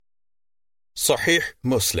Sahih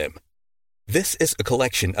Muslim. This is a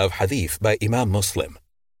collection of hadith by Imam Muslim.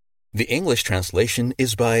 The English translation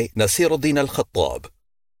is by Nasiruddin al-Khattab.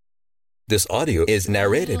 This audio is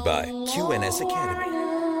narrated by QNS Academy.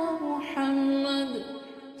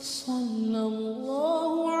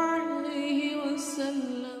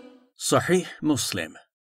 Sahih Muslim,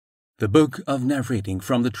 the Book of Narrating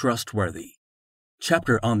from the Trustworthy.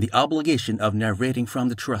 Chapter on the obligation of narrating from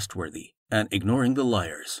the trustworthy and ignoring the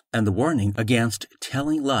liars, and the warning against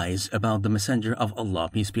telling lies about the Messenger of Allah,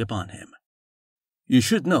 peace be upon him. You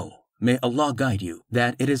should know, may Allah guide you,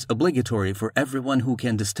 that it is obligatory for everyone who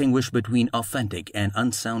can distinguish between authentic and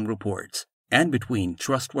unsound reports, and between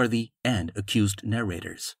trustworthy and accused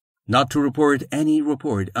narrators, not to report any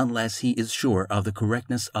report unless he is sure of the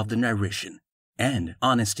correctness of the narration and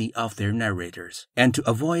honesty of their narrators, and to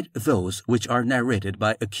avoid those which are narrated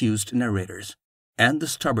by accused narrators, and the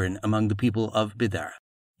stubborn among the people of bid'ah,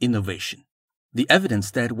 innovation. The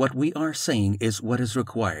evidence that what we are saying is what is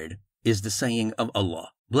required is the saying of Allah,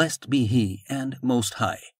 blessed be He and Most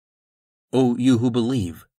High. O you who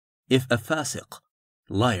believe, if a fasiq,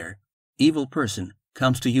 liar, evil person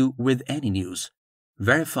comes to you with any news,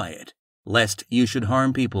 verify it, lest you should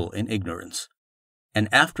harm people in ignorance, and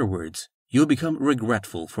afterwards you become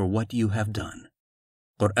regretful for what you have done.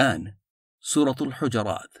 Quran, Surah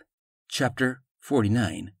al-Hujurat, chapter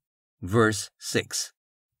 49, verse 6.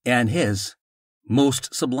 And His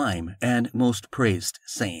most sublime and most praised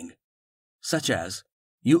saying, such as,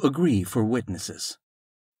 you agree for witnesses.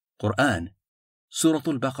 Quran, Surah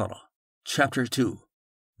al-Baqarah, chapter 2,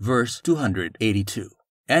 verse 282.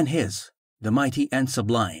 And His, the mighty and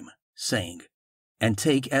sublime, saying, and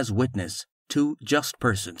take as witness 2 just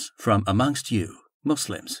persons from amongst you,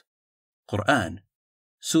 Muslims. Quran,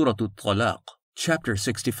 Surah al-Talaq, chapter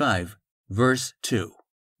 65, verse 2.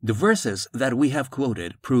 The verses that we have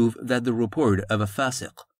quoted prove that the report of a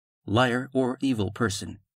fasiq, liar or evil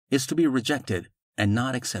person, is to be rejected and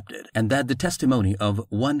not accepted, and that the testimony of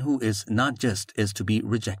one who is not just is to be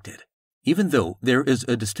rejected. Even though there is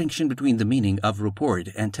a distinction between the meaning of report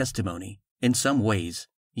and testimony in some ways,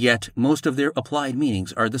 yet most of their applied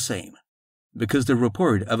meanings are the same, because the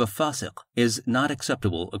report of a fasiq is not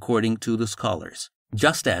acceptable according to the scholars,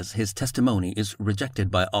 just as his testimony is rejected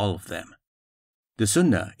by all of them. The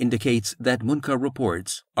Sunnah indicates that munkar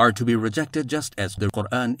reports are to be rejected just as the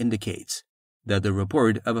Quran indicates that the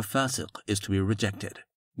report of a fasiq is to be rejected.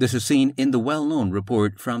 This is seen in the well-known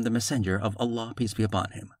report from the Messenger of Allah, peace be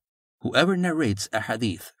upon him. Whoever narrates a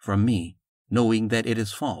hadith from me, knowing that it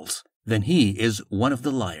is false, then he is one of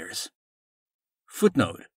the liars.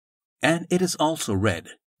 Footnote. And it is also read,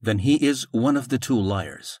 then he is one of the 2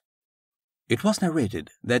 liars. It was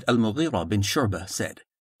narrated that al-Mughira bin Shu'bah said,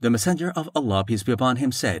 the Messenger of Allah, peace be upon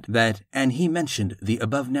him, said that, and he mentioned the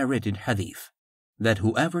above narrated hadith, that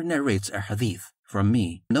whoever narrates a hadith from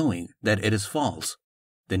me, knowing that it is false,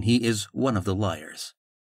 then he is one of the liars.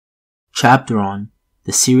 Chapter on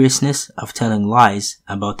the seriousness of telling lies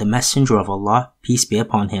about the Messenger of Allah, peace be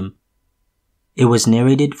upon him. It was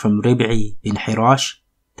narrated from Rib'i bin Hirash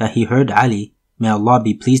that he heard Ali, may Allah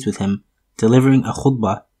be pleased with him, delivering a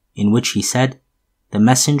khutbah in which he said, the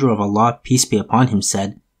Messenger of Allah, peace be upon him,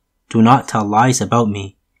 said, do not tell lies about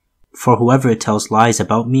me, for whoever tells lies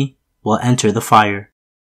about me will enter the fire.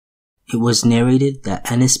 It was narrated that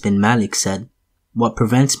Anas bin Malik said, what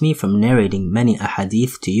prevents me from narrating many a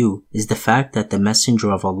hadith to you is the fact that the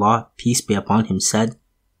Messenger of Allah, peace be upon him, said,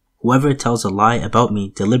 whoever tells a lie about me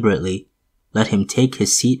deliberately, let him take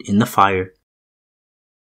his seat in the fire.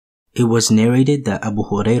 It was narrated that Abu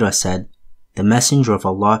Hurairah said, the Messenger of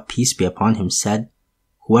Allah, peace be upon him, said,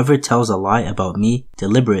 whoever tells a lie about me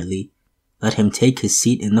deliberately, let him take his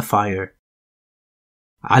seat in the fire.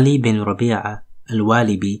 Ali bin Rabi'ah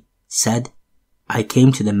al-Walibi said, I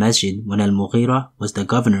came to the masjid when al-Mughira was the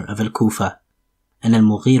governor of al-Kufa, and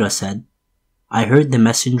al-Mughira said, I heard the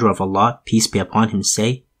Messenger of Allah, peace be upon him,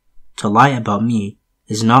 say, to lie about me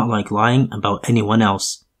is not like lying about anyone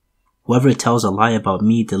else. Whoever tells a lie about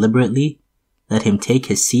me deliberately, let him take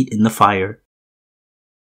his seat in the fire.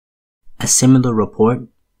 A similar report,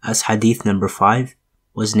 as hadith number 5,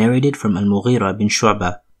 was narrated from al-Mughira bin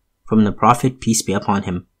Shu'bah, from the Prophet, peace be upon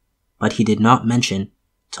him, but he did not mention,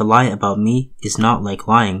 to lie about me is not like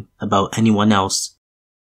lying about anyone else.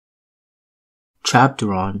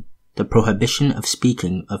 Chapter on the prohibition of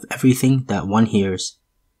speaking of everything that one hears.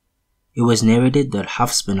 It was narrated that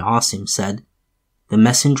Hafs bin Asim said, the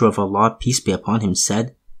Messenger of Allah, peace be upon him,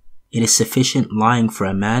 said, it is sufficient lying for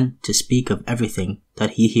a man to speak of everything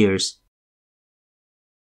that he hears.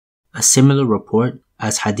 A similar report,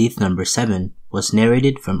 as hadith number 7, was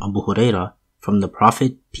narrated from Abu Hurairah from the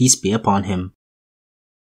Prophet, peace be upon him.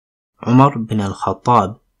 Umar bin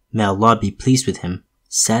al-Khattab, may Allah be pleased with him,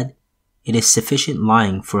 said, "It is sufficient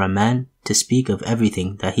lying for a man to speak of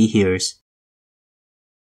everything that he hears."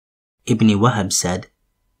 Ibn Wahab said,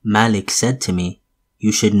 "Malik said to me,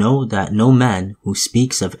 you should know that no man who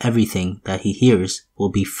speaks of everything that he hears will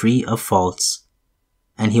be free of faults,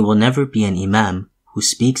 and he will never be an imam who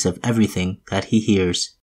speaks of everything that he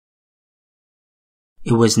hears."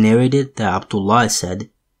 It was narrated that Abdullah said,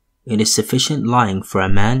 "It is sufficient lying for a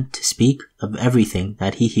man to speak of everything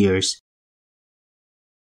that he hears."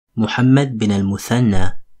 Muhammad bin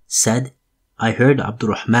al-Muthanna said, "I heard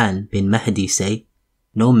Abdurrahman bin Mahdi say,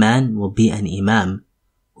 no man will be an imam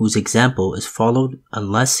whose example is followed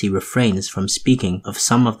unless he refrains from speaking of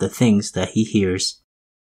some of the things that he hears."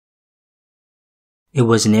 It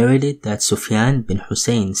was narrated that Sufyan bin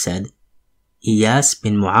Hussein said, "Iyas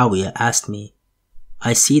bin Muawiyah asked me,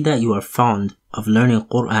 I see that you are fond of learning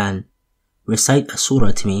Quran. Recite a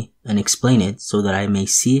surah to me and explain it so that I may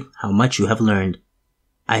see how much you have learned."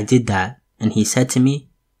 I did that, and he said to me,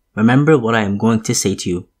 "Remember what I am going to say to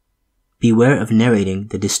you. Beware of narrating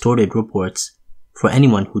the distorted reports, for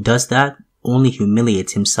anyone who does that only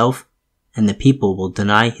humiliates himself, and the people will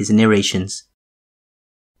deny his narrations."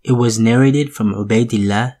 It was narrated from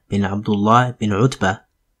Ubaydillah bin Abdullah bin Utbah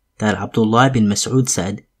that Abdullah bin Mas'ud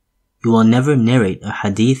said, "You will never narrate a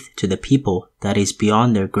hadith to the people that is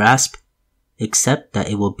beyond their grasp, except that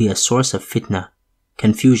it will be a source of fitna,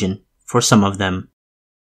 confusion, for some of them."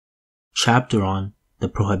 Chapter on the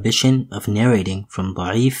prohibition of narrating from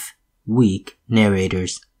da'if, weak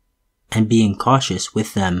narrators, and being cautious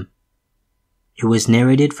with them. It was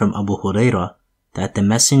narrated from Abu Hurairah that the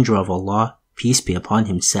Messenger of Allah, peace be upon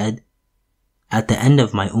him, said, "At the end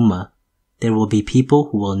of my ummah, there will be people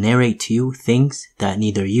who will narrate to you things that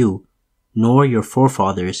neither you nor your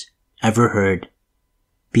forefathers ever heard.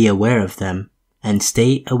 Be aware of them and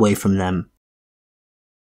stay away from them."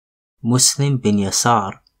 Muslim bin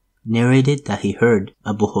Yasar narrated that he heard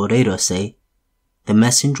Abu Hurairah say, "The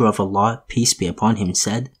Messenger of Allah, peace be upon him,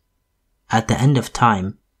 said, at the end of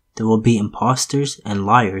time, there will be impostors and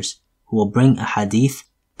liars who will bring a hadith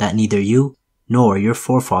that neither you nor your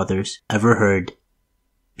forefathers ever heard.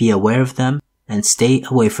 Be aware of them and stay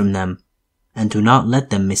away from them, and do not let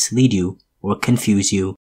them mislead you or confuse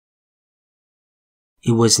you."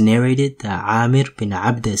 It was narrated that Amir bin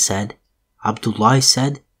Abda said, Abdullah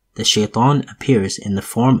said, "The shaitan appears in the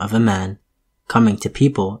form of a man, coming to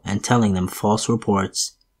people and telling them false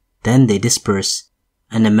reports. Then they disperse,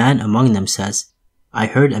 and a man among them says, I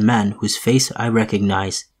heard a man whose face I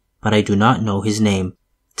recognize, but I do not know his name,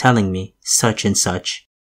 telling me such and such."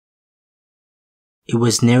 It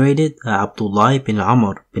was narrated that Abdullah bin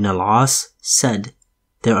Amr bin al-As said,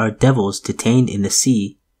 "There are devils detained in the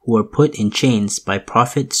sea who were put in chains by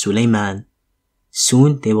Prophet Sulaiman.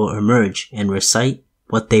 Soon they will emerge and recite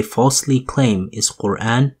what they falsely claim is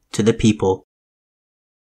Quran to the people."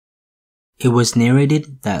 It was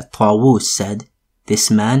narrated that Tawus said, "This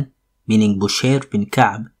man, meaning Bushair bin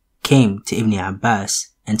Ka'b, came to Ibn Abbas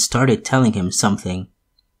and started telling him something.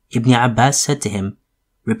 Ibn Abbas said to him,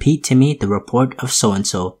 'Repeat to me the report of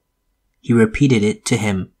so-and-so.' He repeated it to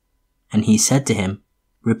him, and he said to him,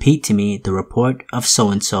 'Repeat to me the report of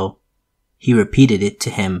so-and-so.' He repeated it to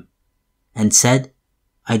him, and said,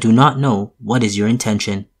 'I do not know what is your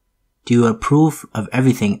intention. Do you approve of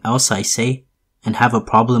everything else I say and have a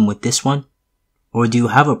problem with this one? Or do you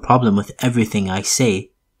have a problem with everything I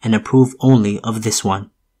say and approve only of this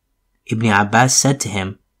one?' Ibn Abbas said to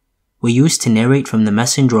him, 'We used to narrate from the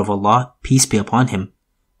Messenger of Allah, peace be upon him,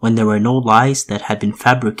 when there were no lies that had been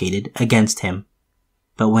fabricated against him.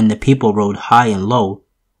 But when the people rode high and low,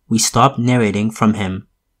 we stopped narrating from him.'"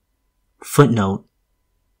 Footnote: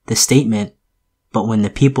 the statement, "but when the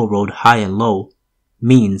people rode high and low,"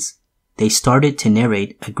 means they started to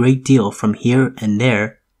narrate a great deal from here and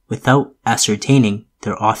there without ascertaining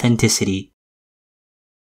their authenticity.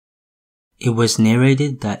 It was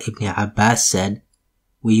narrated that Ibn Abbas said,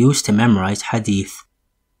 "We used to memorize hadith,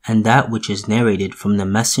 and that which is narrated from the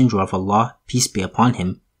Messenger of Allah, peace be upon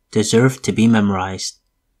him, deserved to be memorized.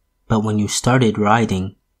 But when you started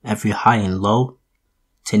riding every high and low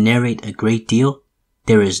to narrate a great deal,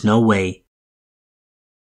 there is no way."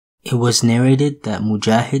 It was narrated that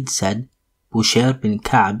Mujahid said, Bushair bin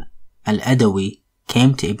Ka'b al-Adawi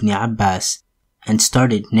came to Ibn Abbas and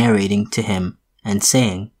started narrating to him and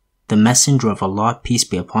saying, "The Messenger of Allah, peace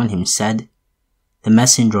be upon him, said," "The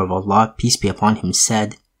Messenger of Allah, peace be upon him,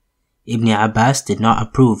 said." Ibn Abbas did not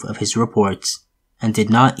approve of his reports and did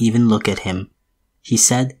not even look at him. He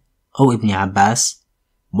said, "O Ibn Abbas,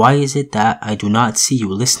 Why is it that I do not see you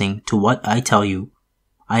listening to what I tell you?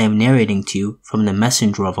 I am narrating to you from the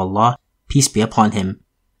Messenger of Allah, peace be upon him,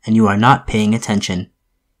 and you are not paying attention.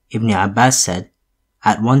 Ibn Abbas said,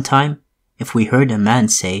 At one time, if we heard a man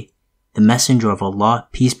say, the Messenger of Allah,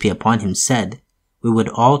 peace be upon him, said, we would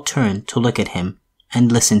all turn to look at him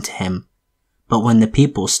and listen to him. But when the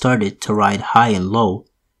people started to ride high and low,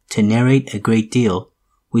 to narrate a great deal,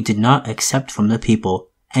 we did not accept from the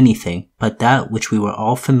people anything but that which we were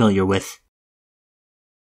all familiar with.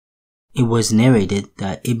 It was narrated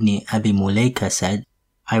that Ibn Abi Mulaika said,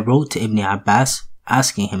 I wrote to Ibn Abbas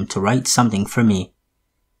asking him to write something for me,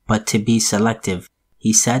 but to be selective.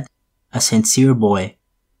 He said, a sincere boy,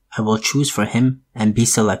 I will choose for him and be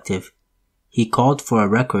selective. He called for a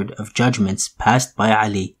record of judgments passed by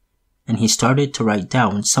Ali, and he started to write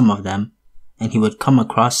down some of them, and he would come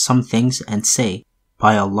across some things and say,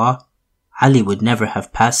 by Allah, Ali would never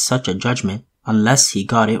have passed such a judgment unless he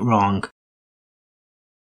got it wrong.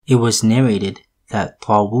 It was narrated that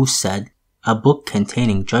Tawus said, a book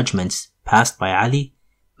containing judgments passed by Ali,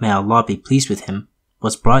 may Allah be pleased with him,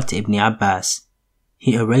 was brought to Ibn Abbas.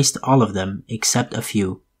 He erased all of them except a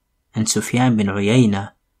few, and Sufyan bin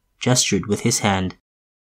Uyayna gestured with his hand.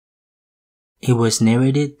 It was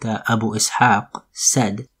narrated that Abu Ishaq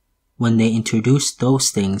said, when they introduced those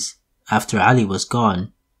things after Ali was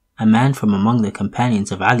gone, a man from among the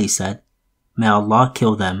companions of Ali said, may Allah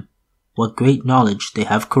kill them, what great knowledge they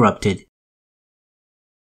have corrupted.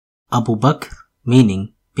 Abu Bakr,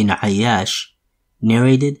 meaning bin Ayyash,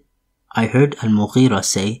 narrated, I heard al-Mughira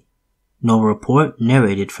say, no report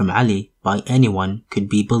narrated from Ali by anyone could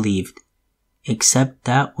be believed, except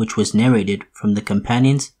that which was narrated from the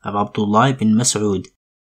companions of Abdullah bin Mas'ud.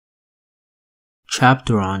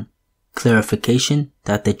 Chapter on clarification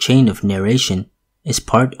that the chain of narration is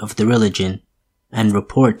part of the religion, and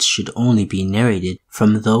reports should only be narrated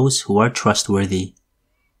from those who are trustworthy,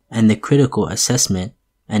 and the critical assessment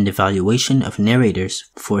and evaluation of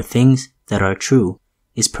narrators for things that are true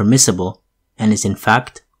is permissible and is in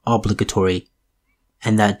fact obligatory,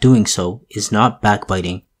 and that doing so is not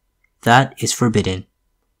backbiting. That is forbidden.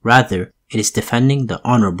 Rather, it is defending the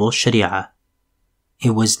honorable Sharia.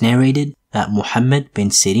 It was narrated that Muhammad bin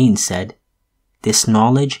Sirin said, this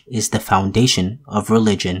knowledge is the foundation of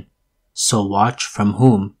religion, so watch from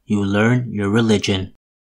whom you learn your religion.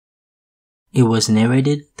 It was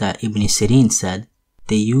narrated that Ibn Sirin said,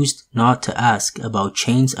 they used not to ask about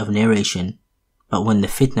chains of narration, but when the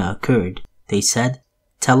fitna occurred, they said,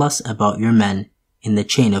 tell us about your men in the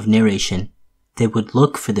chain of narration. They would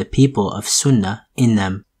look for the people of Sunnah in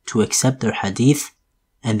them to accept their hadith,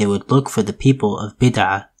 and they would look for the people of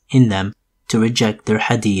Bid'ah in them to reject their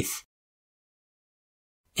hadith.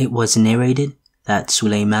 It was narrated that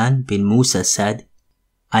Sulaiman bin Musa said,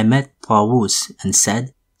 I met Tawus and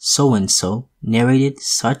said, so-and-so narrated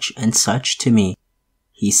such and such to me.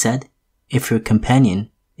 He said, if your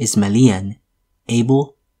companion is Malian,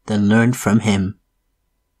 able, then learn from him.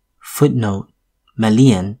 Footnote,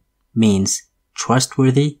 Malian means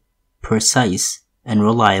trustworthy, precise, and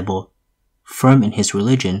reliable, firm in his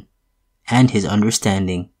religion and his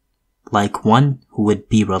understanding, like one who would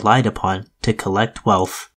be relied upon to collect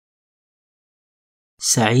wealth.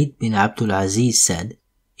 Sa'id bin Abdul Aziz said,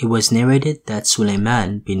 it was narrated that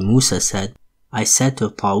Sulaiman bin Musa said, I said to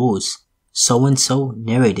Tawus, so-and-so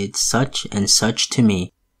narrated such and such to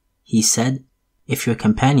me. He said, if your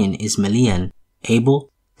companion is Malian,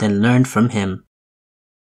 able, then learn from him.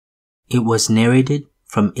 It was narrated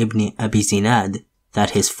from Ibn Abi Zinad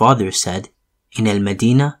that his father said, in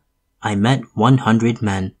al-Madinah, I met 100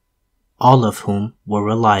 men, all of whom were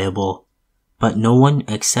reliable, but no one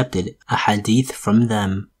accepted a hadith from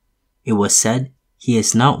them. It was said, he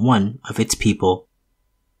is not one of its people.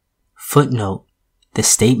 Footnote, the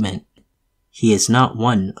statement, he is not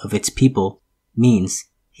one of its people, means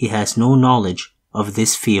he has no knowledge of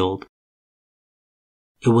this field.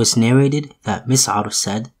 It was narrated that Mis'ar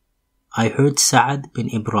said, I heard Sa'ad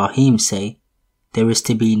bin Ibrahim say, there is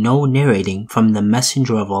to be no narrating from the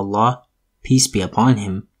Messenger of Allah, peace be upon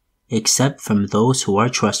him, except from those who are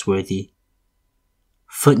trustworthy.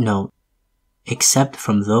 Footnote, except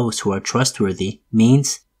from those who are trustworthy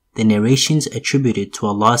means the narrations attributed to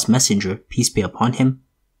Allah's Messenger, peace be upon him,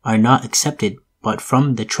 are not accepted but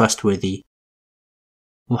from the trustworthy.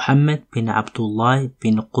 Muhammad bin Abdullah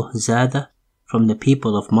bin Quhzada from the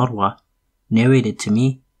people of Marwa narrated to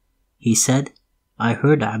me, he said, I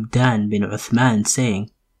heard Abdan bin Uthman saying,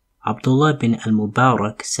 Abdullah bin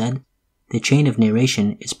al-Mubarak said, the chain of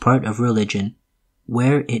narration is part of religion.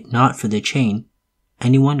 Were it not for the chain,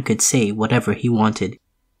 anyone could say whatever he wanted.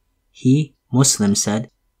 He, Muslim, said,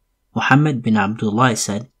 Muhammad bin Abdullah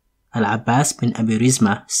said, Al-Abbas bin Abi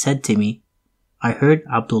Rizma said to me, I heard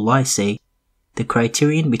Abdullah say, the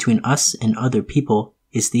criterion between us and other people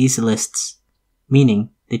is these lists,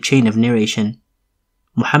 meaning the chain of narration.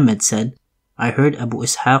 Muhammad said, I heard Abu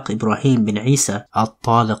Ishaq Ibrahim bin Isa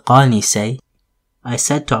al-Taliqani say, I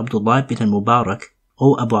said to Abdullah bin al-Mubarak,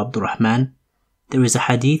 O Abu Abdurrahman, there is a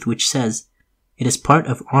hadith which says, it is part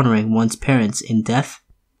of honoring one's parents in death,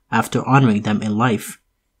 after honoring them in life,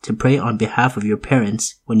 to pray on behalf of your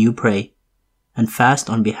parents when you pray, and fast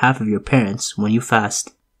on behalf of your parents when you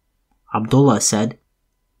fast. Abdullah said,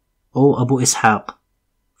 O Abu Ishaq,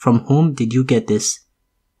 from whom did you get this?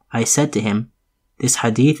 I said to him, this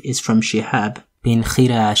hadith is from Shihab bin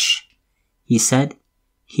Khirash. He said,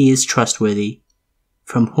 he is trustworthy.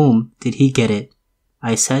 From whom did he get it?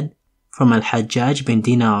 I said, from al-Hajjaj bin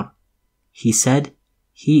Dinar. He said,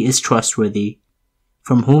 he is trustworthy.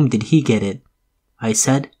 From whom did he get it? I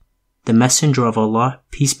said, the Messenger of Allah,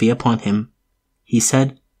 peace be upon him. He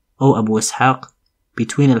said, O Abu Ishaq,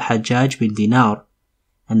 between al-Hajjaj bin Dinar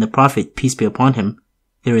and the Prophet, peace be upon him,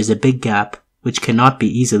 there is a big gap which cannot be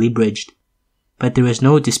easily bridged. But there is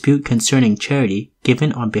no dispute concerning charity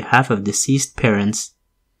given on behalf of deceased parents.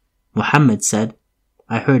 Muhammad said,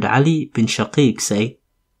 I heard Ali bin Shaqiq say,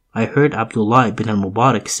 I heard Abdullah bin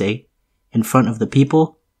al-Mubarak say, in front of the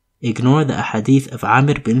people, ignore the ahadith of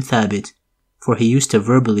Amir bin Thabit, for he used to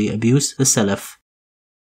verbally abuse the Salaf.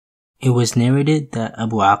 It was narrated that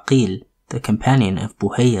Abu Aqil, the companion of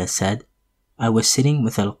Buhayya, said, I was sitting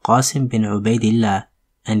with al-Qasim bin Ubaidillah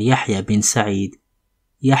and Yahya bin Sa'id.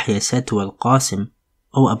 Yahya said to al-Qasim,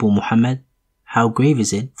 O Abu Muhammad, how grave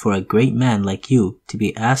is it for a great man like you to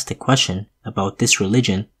be asked a question about this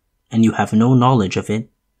religion, and you have no knowledge of it,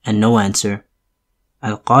 and no answer.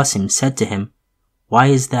 Al-Qasim said to him, Why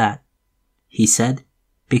is that? He said,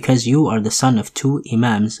 Because you are the son of two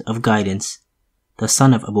Imams of guidance, the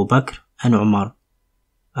son of Abu Bakr and Umar.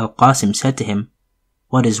 Al-Qasim said to him,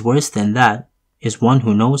 What is worse than that is one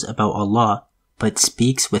who knows about Allah but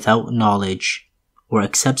speaks without knowledge, or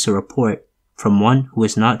accepts a report from one who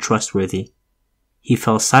is not trustworthy. He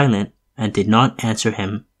fell silent and did not answer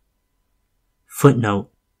him. Footnote: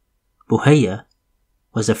 Buhayya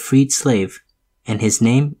was a freed slave, and his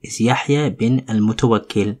name is Yahya bin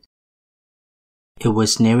al-Mutawakkil. It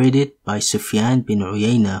was narrated by Sufyan bin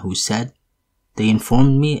Uyayna, who said, They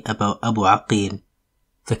informed me about Abu Aqil,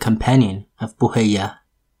 the companion of Buhayya,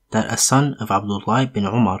 that a son of Abdullah bin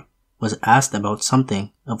Umar was asked about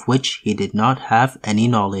something of which he did not have any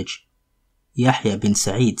knowledge. Yahya bin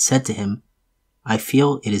Sa'id said to him, I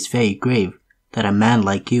feel it is very grave that a man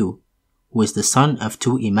like you, who is the son of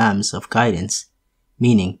two Imams of guidance,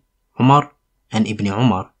 meaning Umar and Ibn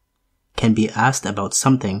Umar, can be asked about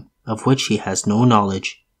something of which he has no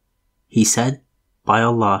knowledge. He said, By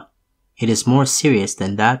Allah, it is more serious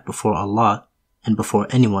than that before Allah and before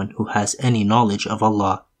anyone who has any knowledge of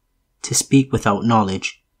Allah, to speak without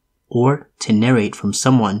knowledge, or to narrate from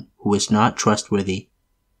someone who is not trustworthy.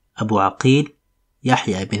 Abu Aqil,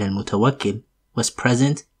 Yahya bin al-Mutawakkil, was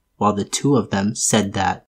present while the two of them said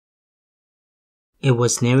that. It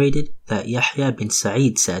was narrated that Yahya bin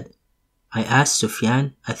Sa'id said, I asked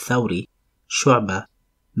Sufyan al-Thawri, Shu'bah,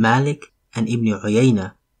 Malik, and Ibn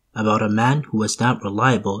Uyayna about a man who was not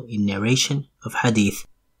reliable in narration of hadith,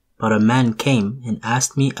 but a man came and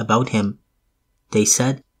asked me about him. They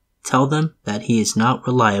said, Tell them that he is not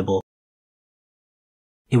reliable.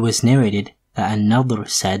 It was narrated that an-Nadhr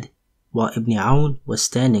said, while Ibn Awn was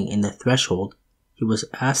standing in the threshold, he was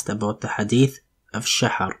asked about the hadith of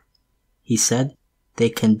Shahar. He said, They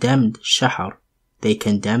condemned Shahar. They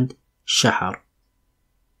condemned Shahar.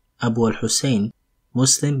 Abu al-Husayn,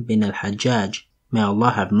 Muslim bin al-Hajjaj, may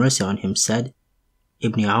Allah have mercy on him, said,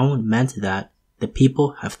 Ibn Awn meant that the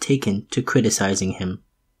people have taken to criticizing him.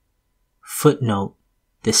 Footnote: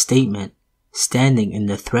 The statement, standing in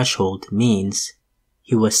the threshold, means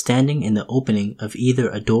he was standing in the opening of either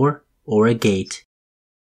a door or a gate.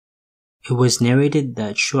 It was narrated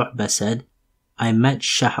that Shu'bah said, I met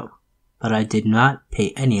Shahr, but I did not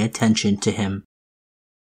pay any attention to him.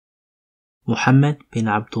 Muhammad bin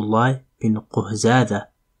Abdullah bin Quhzada,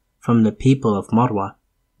 from the people of Marwa,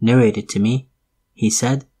 narrated to me, he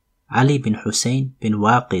said, Ali bin Hussein bin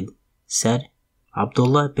Waqid said,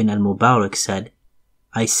 Abdullah bin al-Mubarak said,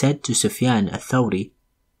 I said to Sufyan al-Thawri,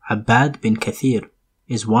 Abbad bin Kathir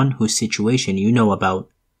is one whose situation you know about.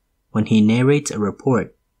 When he narrates a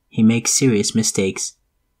report, he makes serious mistakes.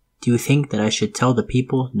 Do you think that I should tell the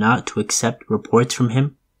people not to accept reports from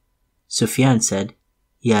him? Sufyan said,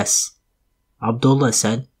 Yes. Abdullah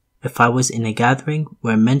said, If I was in a gathering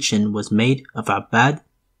where mention was made of Abbad,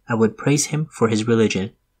 I would praise him for his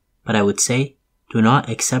religion, but I would say, do not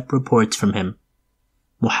accept reports from him.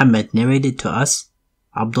 Muhammad narrated to us,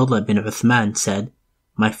 Abdullah bin Uthman said,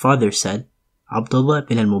 my father said, Abdullah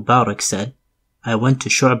bin al-Mubarak said, I went to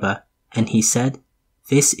Shu'bah, and he said,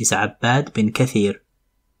 this is Abbad bin Kathir.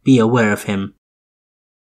 Be aware of him.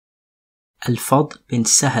 Al-Fadl bin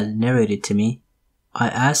Sahal narrated to me, I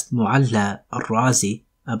asked Mu'alla al-Razi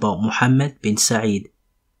about Muhammad bin Sa'id,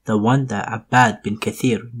 the one that Abbad bin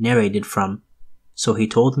Kathir narrated from. So he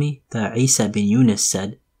told me that Isa bin Yunus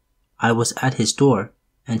said, I was at his door,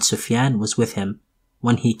 and Sufyan was with him.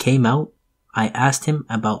 When he came out, I asked him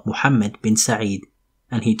about Muhammad bin Sa'id,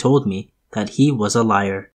 and he told me that he was a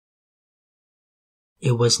liar.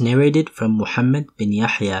 It was narrated from Muhammad bin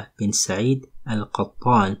Yahya bin Sa'id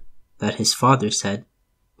al-Qattan that his father said,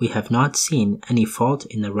 we have not seen any fault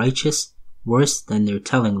in the righteous worse than their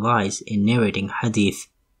telling lies in narrating hadith.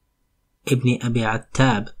 Ibn Abi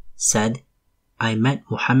Attab said, I met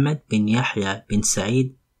Muhammad bin Yahya bin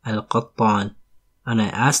Sa'id al-Qattan, and I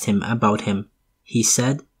asked him about him. He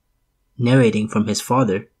said, narrating from his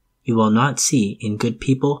father, you will not see in good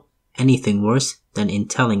people anything worse than in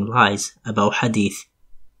telling lies about hadith.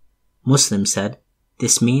 Muslim said,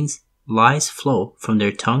 this means lies flow from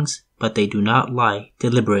their tongues, but they do not lie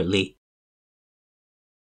deliberately.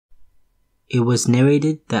 It was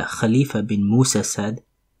narrated that Khalifa bin Musa said,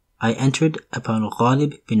 I entered upon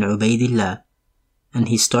Ghalib bin Ubaidillah, and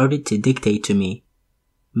he started to dictate to me.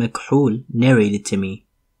 Makhul narrated to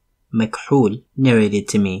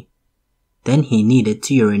me. Then he needed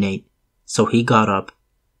to urinate, so he got up,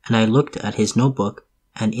 and I looked at his notebook,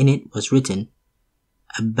 and in it was written,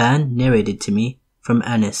 Abban narrated to me from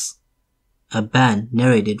Anas. Abban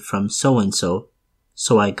narrated from so-and-so,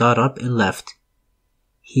 so I got up and left.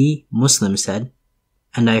 He, Muslim, said,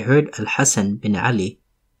 and I heard Al-Hasan bin Ali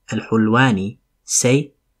al-Hulwani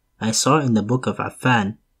say, I saw in the book of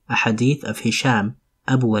Affan a hadith of Hisham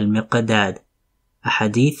Abu al-Miqdad, a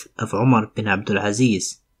hadith of Umar bin Abdul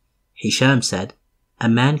Aziz. Hisham said, a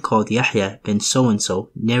man called Yahya bin so-and-so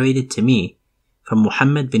narrated to me from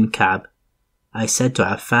Muhammad bin Ka'b. I said to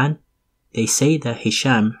Affan, they say that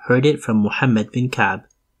Hisham heard it from Muhammad bin Ka'b.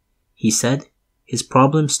 He said, his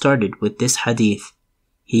problem started with this hadith.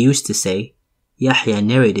 He used to say, Yahya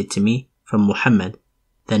narrated to me from Muhammad.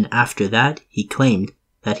 Then after that he claimed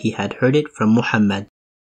that he had heard it from Muhammad.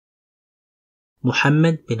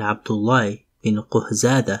 Muhammad bin Abdullah bin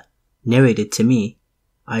Quhzada narrated to me,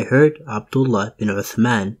 I heard Abdullah bin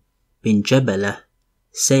Uthman bin Jabalah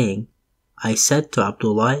saying, I said to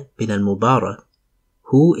Abdullah bin al-Mubarak,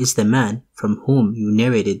 who is the man from whom you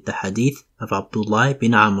narrated the hadith of Abdullah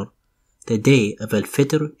bin Amr? The day of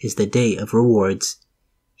al-Fitr is the day of rewards.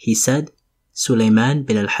 He said, Sulaiman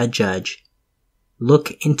bin al-Hajjaj.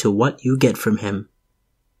 Look into what you get from him.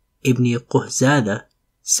 Ibn Quhzada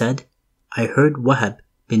said, I heard Wahab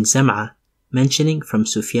bin Zam'a mentioning from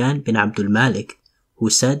Sufyan bin Abdul Malik, who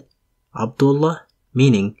said, Abdullah,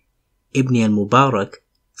 meaning Ibn al-Mubarak,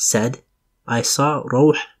 said, I saw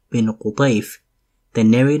Rawh bin Qutayf, the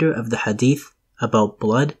narrator of the hadith about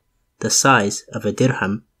blood the size of a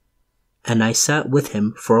dirham, and I sat with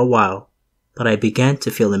him for a while, but I began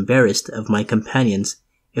to feel embarrassed of my companions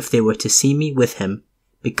if they were to see me with him,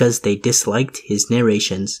 because they disliked his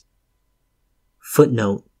narrations.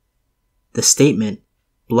 Footnote: the statement,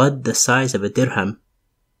 blood the size of a dirham,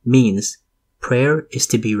 means prayer is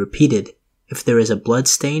to be repeated if there is a blood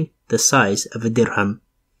stain the size of a dirham.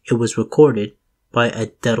 It was recorded by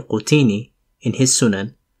ad-Darqutini in his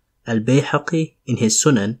Sunan, al-Bayhaqi in his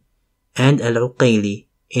Sunan, and al-Uqayli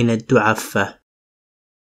in ad-Du'afa.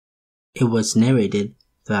 It was narrated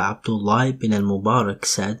that Abdullah bin al-Mubarak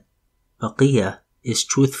said, Baqiyah is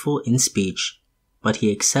truthful in speech, but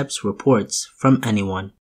he accepts reports from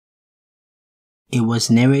anyone. It was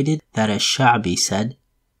narrated that al-Sha'bi said,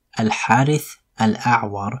 Al-Harith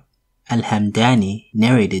al-A'war al-Hamdani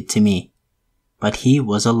narrated to me, but he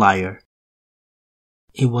was a liar.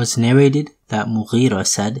 It was narrated that Mughira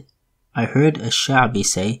said, I heard al-Sha'bi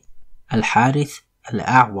say, Al-Harith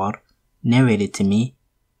al-A'war narrated to me,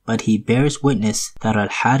 but he bears witness that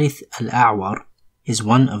al-Harith al-A'war is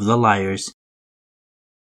one of the liars.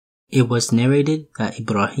 It was narrated that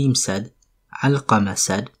Ibrahim said, Alqamah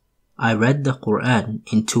said, I read the Quran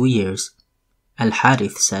in 2 years.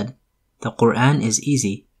 Al-Harith said, the Quran is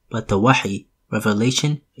easy, but the Wahy,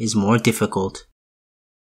 revelation, is more difficult.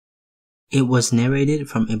 It was narrated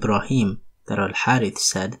from Ibrahim that Al-Harith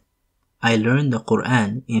said, I learned the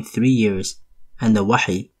Quran in 3 years, and the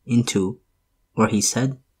Wahy in 2, or he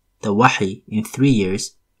said, the Wahy in 3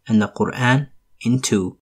 years, and the Quran in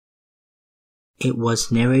 2. It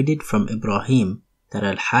was narrated from Ibrahim that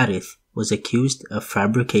Al-Harith was accused of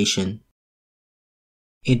fabrication.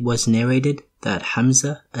 It was narrated that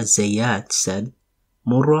Hamza al-Zayyat said,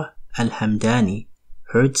 Murrah al-Hamdani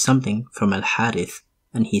heard something from al-Harith,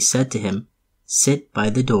 and he said to him, "Sit by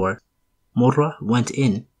the door." Murrah went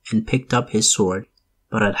in and picked up his sword,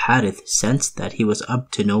 but al-Harith sensed that he was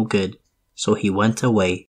up to no good, so he went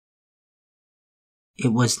away. It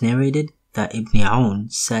was narrated that Ibn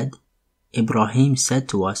Aoun said, Ibrahim said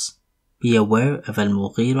to us, "Be aware of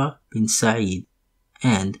al-Mughira bin Sa'id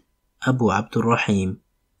and Abu Abdul Rahim,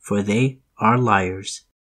 for they are liars."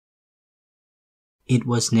 It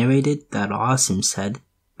was narrated that Asim said,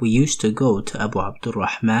 "We used to go to Abu Abdul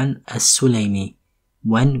Rahman as-Sulaimi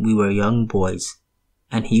when we were young boys,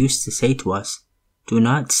 and he used to say to us, 'Do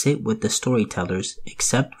not sit with the storytellers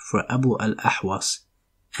except for Abu al-Ahwas,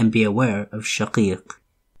 and be aware of Shaqiq.'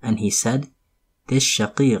 And he said, this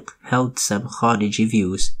Shaqiq held some Khariji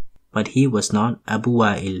views, but he was not Abu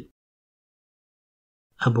Wa'il."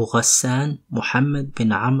 Abu Ghassan Muhammad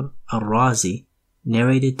bin Amr al-Razi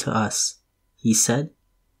narrated to us. He said,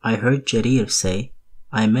 "I heard Jarir say,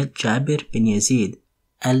 I met Jabir bin Yazid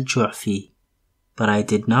al-Ju'fi, but I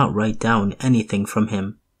did not write down anything from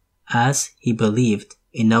him, as he believed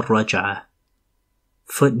in al-Raj'ah."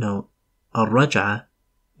 Footnote: al-Raj'ah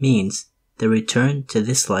means the return to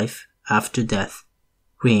this life after death,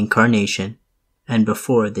 reincarnation, and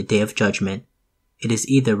before the Day of Judgment. It is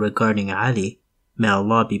either regarding Ali, may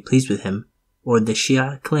Allah be pleased with him, or the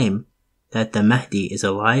Shia claim that the Mahdi is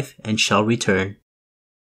alive and shall return.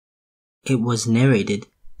 It was narrated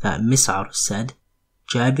that Mis'ar said,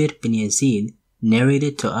 Jabir bin Yazid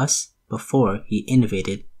narrated to us before he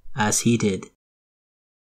innovated as he did.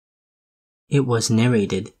 It was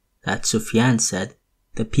narrated that Sufyan said,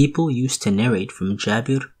 the people used to narrate from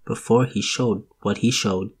Jabir before he showed what he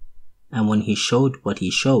showed, and when he showed what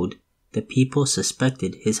he showed, the people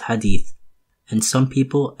suspected his hadith, and some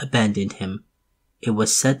people abandoned him. It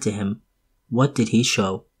was said to him, "What did he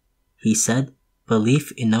show?" He said,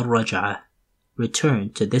 "Belief in al-Raj'ah,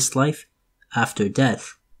 return to this life after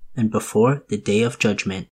death and before the Day of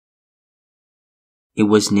Judgment." It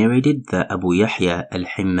was narrated that Abu Yahya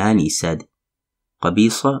al-Himmani said,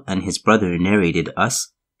 Qabisa and his brother narrated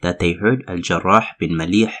us that they heard al-Jarrah bin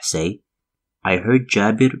Malih say, "I heard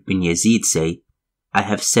Jabir bin Yazid say, I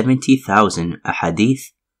have 70,000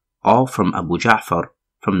 ahadith, all from Abu Ja'far,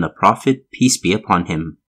 from the Prophet, peace be upon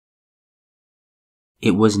him."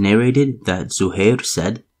 It was narrated that Zuhair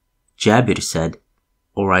said, Jabir said,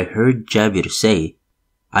 or I heard Jabir say,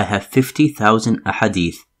 "I have 50,000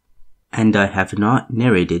 ahadith, and I have not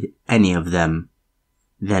narrated any of them."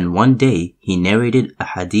 Then one day he narrated a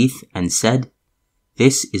hadith and said,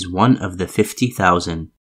 "This is one of the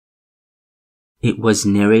 50,000. It was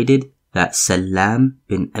narrated that Salam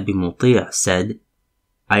bin Abi Muti' said,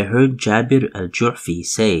 I heard Jabir al-Ju'fi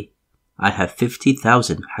say, "I have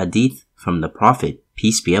 50,000 hadith from the Prophet,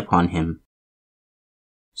 peace be upon him."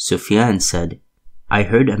 Sufyan said, I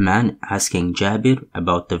heard a man asking Jabir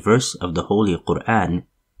about the verse of the Holy Quran,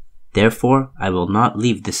 "Therefore I will not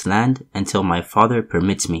leave this land until my father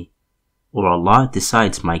permits me, or Allah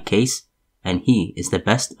decides my case, and He is the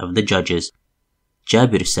best of the judges."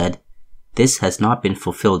 Jabir said, "This has not been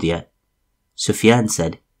fulfilled yet." Sufyan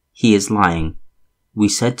said, "He is lying." We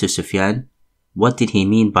said to Sufyan, "What did he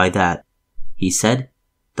mean by that?" He said,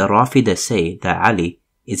 "The Rafida say that Ali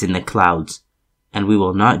is in the clouds, and we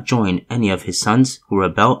will not join any of his sons who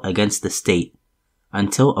rebel against the state,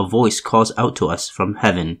 until a voice calls out to us from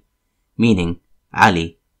heaven, meaning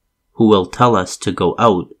Ali, who will tell us to go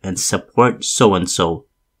out and support so-and-so."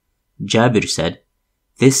 Jabir said,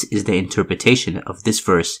 "This is the interpretation of this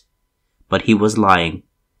verse," but he was lying.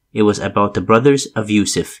 It was about the brothers of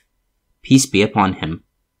Yusuf, peace be upon him.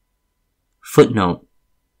 Footnote: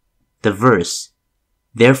 the verse,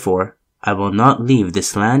 "Therefore I will not leave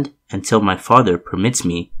this land until my father permits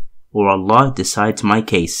me, or Allah decides my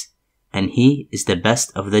case, and He is the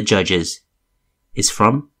best of the judges," is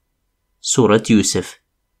from Surah Yusuf,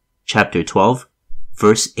 chapter 12,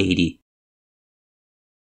 verse 80.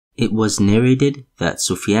 It was narrated that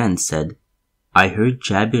Sufyan said, I heard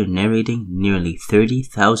Jabir narrating nearly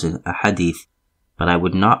 30,000 ahadith, but I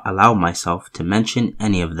would not allow myself to mention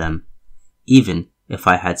any of them, even if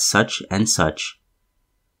I had such and such.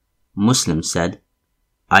 Muslim said,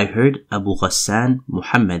 I heard Abu Ghassan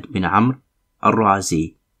Muhammad bin Amr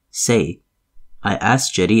al-Razi say, I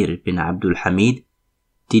asked Jarir bin Abdul Hamid,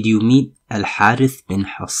 "Did you meet al-Harith bin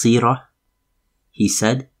Hasira?" He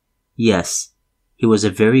said, "Yes, he was a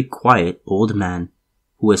very quiet old man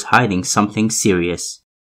who was hiding something serious."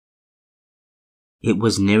 It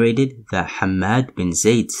was narrated that Hamad bin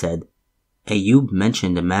Zayd said, Ayub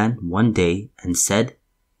mentioned a man one day and said,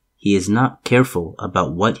 "He is not careful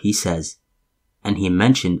about what he says." And he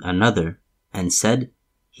mentioned another and said,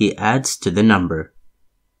 "He adds to the number."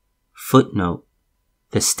 Footnote: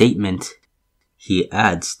 the statement, "he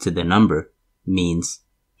adds to the number," means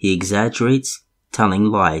he exaggerates, telling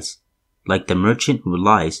lies, like the merchant who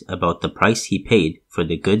lies about the price he paid for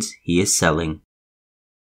the goods he is selling.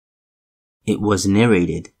 It was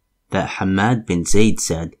narrated that Hamad bin Zayd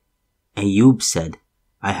said, Ayub said,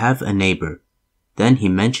 "I have a neighbor." Then he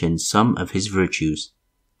mentioned some of his virtues.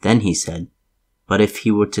 Then he said, "But if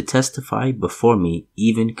he were to testify before me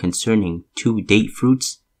even concerning 2 date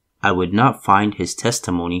fruits, I would not find his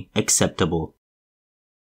testimony acceptable."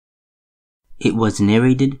 It was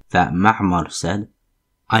narrated that Ma'mar said,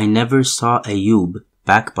 "I never saw Ayub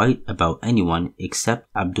backbite about anyone except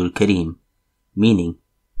Abdul Karim," meaning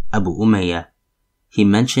Abu Umayyah. He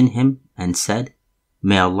mentioned him and said,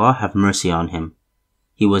 "May Allah have mercy on him.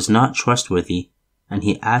 He was not trustworthy, and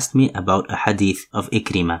he asked me about a hadith of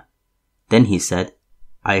Ikrimah." Then he said,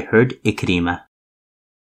 "I heard Ikrimah."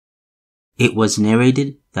 It was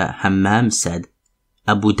narrated that Hammam said,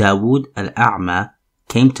 "Abu Dawood al-A'ma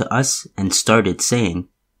came to us and started saying,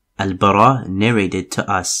 Al-Bara narrated to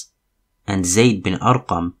us, and Zayd bin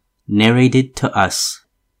Arqam narrated to us."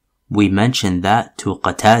 We mentioned that to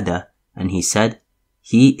Qatada, and he said,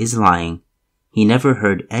 "He is lying. He never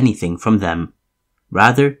heard anything from them.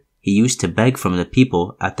 Rather, he used to beg from the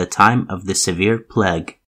people at the time of the severe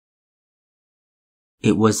plague."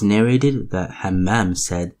 It was narrated that Hammam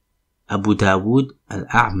said, Abu Dawood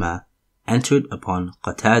al-A'ma entered upon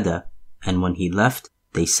Qatada, and when he left,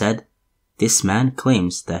 they said, "This man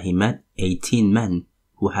claims that he met 18 men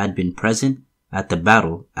who had been present at the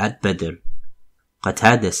battle at Badr."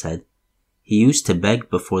 Qatada said, "He used to beg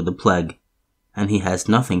before the plague, and he has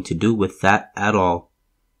nothing to do with that at all,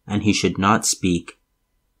 and he should not speak.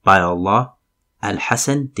 By Allah,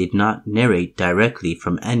 Al-Hasan did not narrate directly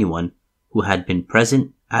from anyone who had been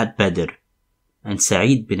present at Badr, and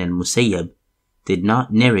Sa'id bin al-Musayyab did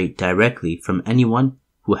not narrate directly from anyone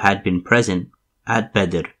who had been present at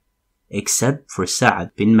Badr, except for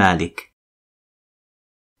Sa'ad bin Malik."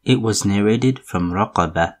 It was narrated from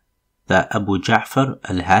Raqabah that Abu Ja'far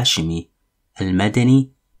al-Hashimi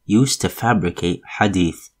al-Madani used to fabricate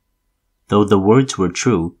hadith, though the words were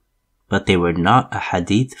true, but they were not a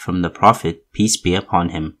hadith from the Prophet, peace be upon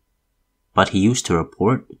him. But he used to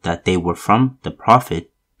report that they were from the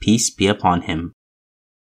Prophet, peace be upon him.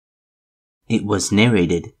 It was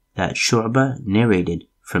narrated that Shu'bah narrated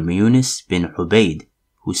from Yunus bin Ubayd,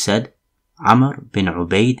 who said, Amr bin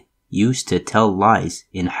Ubayd used to tell lies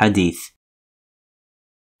in hadith.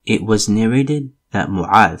 It was narrated that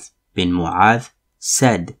Mu'adh bin Mu'adh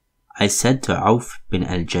said, "I said to Auf bin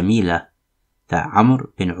al-Jamila that Amr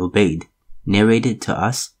bin Ubayd narrated to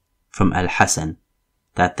us from Al-Hasan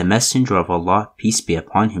that the Messenger of Allah, peace be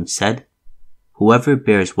upon him, said, Whoever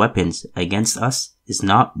bears weapons against us is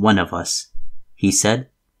not one of us." He said,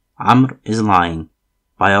 "Amr is lying,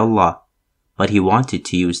 by Allah," but he wanted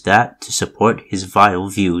to use that to support his vile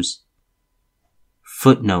views.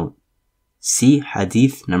 Footnote: see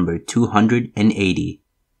Hadith number 280.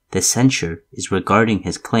 The censure is regarding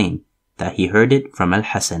his claim that he heard it from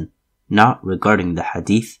Al-Hasan, not regarding the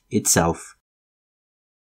Hadith itself.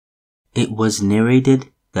 It was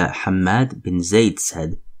narrated that Hamad bin Zayd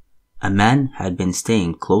said, a man had been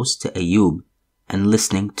staying close to Ayub and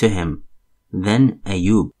listening to him. Then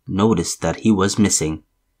Ayub noticed that he was missing.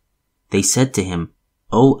 They said to him,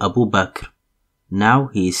 "O Abu Bakr, now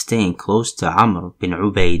he is staying close to Amr bin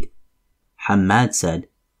Ubayd." Hamad said,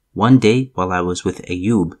 "One day while I was with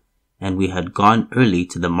Ayub and we had gone early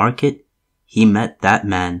to the market, he met that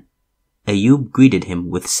man. Ayub greeted him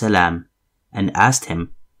with salam and asked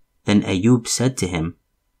him. Then Ayub said to him,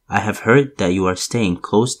 I have heard that you are staying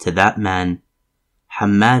close to that man."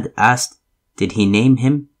 Hamad asked, "Did he name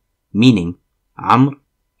him?" Meaning, Amr.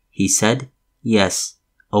 He said, "Yes,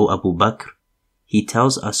 O Abu Bakr. He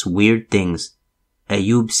tells us weird things."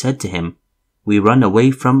 Ayub said to him, "We run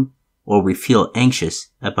away from or we feel anxious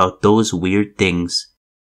about those weird things."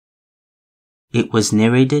 It was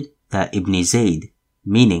narrated that Ibn Zayd,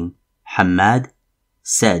 meaning Hamad,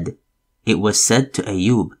 said, "It was said to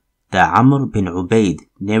Ayub that Amr bin Ubayd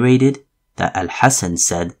narrated that Al-Hasan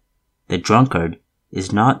said, the drunkard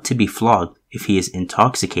is not to be flogged if he is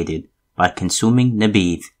intoxicated by consuming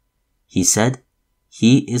nabidh. He said,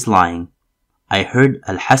 he is lying. I heard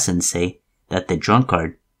Al-Hasan say that the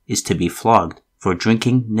drunkard is to be flogged for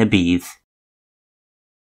drinking nabidh."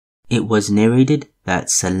 It was narrated that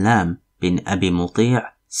Salam bin Abi Muti'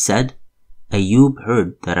 said, Ayub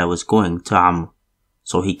heard that I was going to Amr,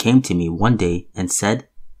 So he came to me one day and said,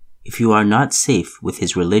 "If you are not safe with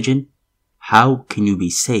his religion, how can you be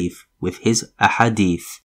safe with his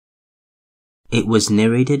ahadith?" It was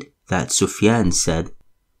narrated that Sufyan said,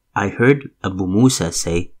 "I heard Abu Musa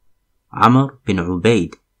say, Amr bin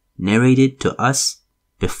Ubaid narrated to us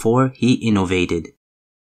before he innovated."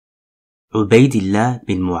 Ubaidillah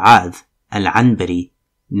bin Mu'adh al-Anbari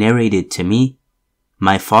narrated to me,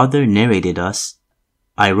 "My father narrated us.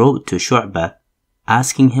 I wrote to Shu'bah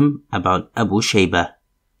asking him about Abu Shaybah,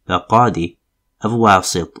 the Qadi of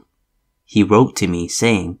Wasit. He wrote to me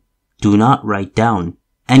saying, 'Do not write down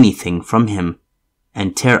anything from him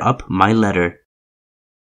and tear up my letter.'"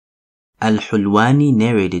 Al-Hulwani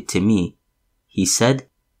narrated to me. He said,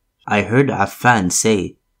 "I heard Affan say,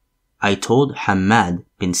 I told Hammad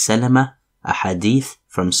bin Salama a hadith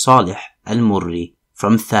from Salih al-Murri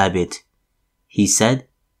from Thabit. He said,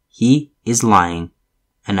 he is lying.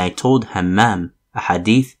 And I told Hammam a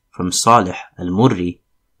hadith from Salih al-Murri,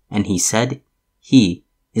 and he said, he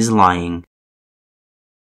is lying."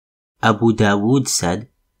 Abu Dawood said,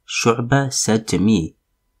 Shu'bah said to me,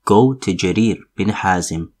 "Go to Jarir bin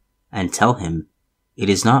Hazim and tell him, it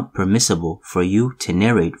is not permissible for you to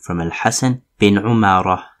narrate from al-Hasan bin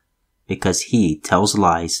Umarah, because he tells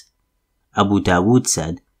lies." Abu Dawood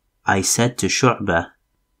said, I said to Shu'bah,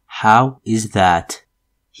 "How is that?"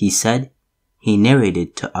 He said, "He narrated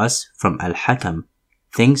to us from al-Hakam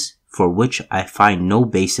things for which I find no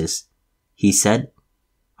basis." He said,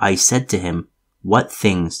 I said to him, "What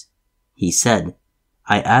things?" He said,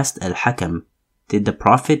 I asked al-Hakam, "Did the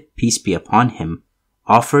Prophet, peace be upon him,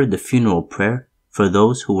 offer the funeral prayer for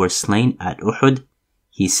those who were slain at Uhud?"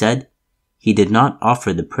 He said, "He did not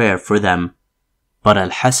offer the prayer for them." But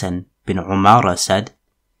al-Hasan bin Umarah said,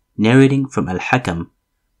 narrating from al-Hakam,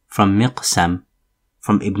 from Miqsam,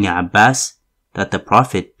 from Ibn Abbas, that the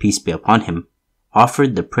Prophet, peace be upon him,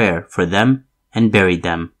 offered the prayer for them and buried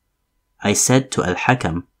them. I said to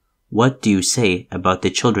al-Hakam, "What do you say about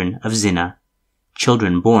the children of zina,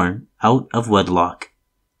 children born out of wedlock?"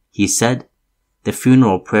 He said, "The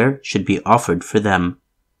funeral prayer should be offered for them."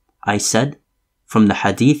 I said, "From the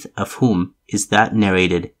hadith of whom is that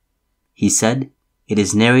narrated?" He said, "It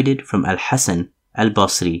is narrated from al-Hasan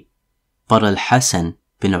al-Basri." But al-Hasan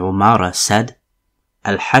bin Umarah said,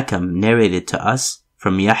 "Al-Hakam narrated to us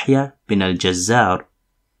from Yahya bin al-Jazzar,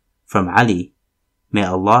 from Ali, may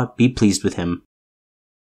Allah be pleased with him."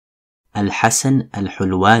 Al-Hasan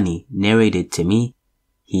al-Hulwani narrated to me.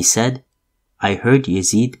 He said, I heard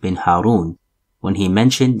Yazid bin Harun, when he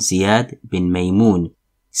mentioned Ziyad bin Maymun,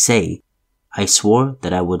 say, I swore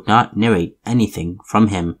that I would not narrate anything from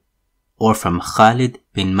him, or from Khalid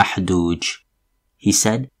bin Mahduj. He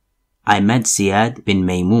said, I met Ziyad bin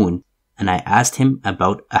Maymun, and I asked him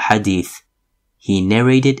about a hadith. He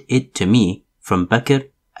narrated it to me from Bakr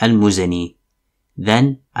al-Muzani. Then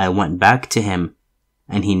I went back to him,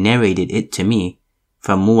 and he narrated it to me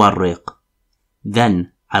from Muwarriq.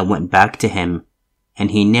 Then I went back to him, and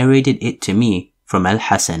he narrated it to me from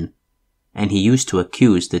al-Hasan, and he used to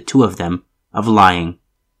accuse the two of them of lying.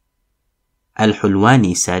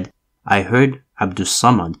 Al-Hulwani said, I heard Abdus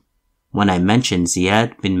Samad, when I mentioned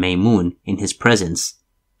Ziyad bin Maymun in his presence,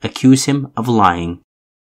 accuse him of lying.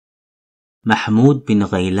 Mahmud bin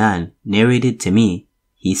Ghaylan narrated to me.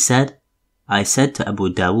 He said, I said to Abu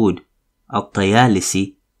Dawood,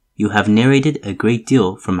 Al-Tayalisi, you have narrated a great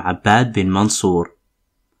deal from Abbad bin Mansur.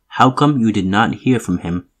 How come you did not hear from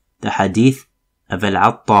him the hadith of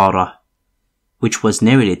Al-Attara, which was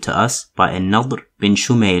narrated to us by An-Nadr bin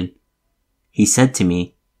Shumail? He said to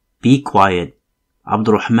me, Be quiet.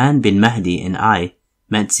 Abdurrahman bin Mahdi and I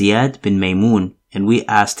met Ziyad bin Maymun, and we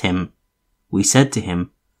asked him. We said to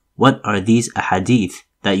him, What are these ahadith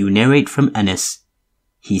that you narrate from Anas?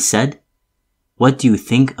 He said, What do you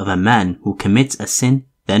think of a man who commits a sin,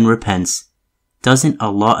 then repents? Doesn't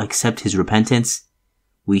Allah accept his repentance?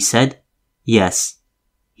 We said, Yes.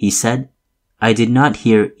 He said, I did not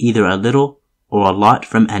hear either a little or a lot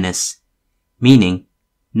from Anas, meaning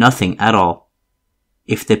nothing at all.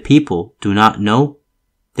 If the people do not know,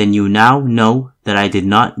 then you now know that I did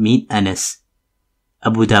not meet Anas.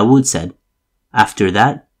 Abu Dawood said, After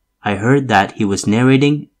that, I heard that he was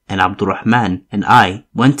narrating, and Abdurrahman and I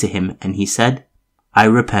went to him, and he said, I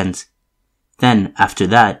repent. Then after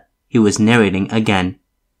that, he was narrating again,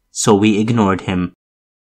 so we ignored him.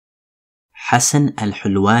 Hassan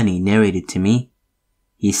al-Hulwani narrated to me.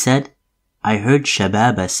 He said, I heard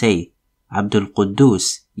Shababa say, Abdul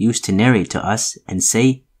Quddus used to narrate to us and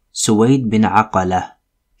say, Suwaid bin Aqalah.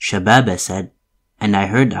 Shababa said, and I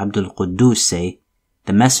heard Abdul Quddus say,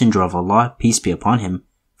 the Messenger of Allah, peace be upon him,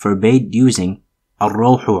 forbade using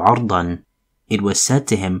al-Rawhu Ardan It was said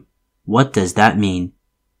to him, "What does that mean?"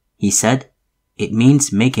 He said, "It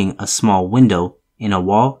means making a small window in a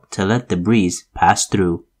wall to let the breeze pass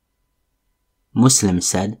through." Muslim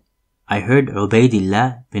said, "I heard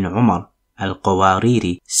Ubaydillah bin Umar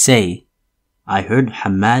al-Qawariri say, I heard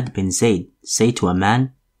Hamad bin Zayd say to a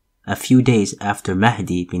man, a few days after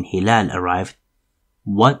Mahdi bin Hilal arrived,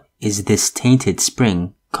 'What is this tainted spring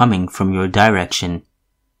coming from your direction?'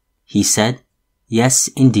 He said, 'Yes,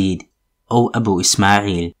 indeed, O Abu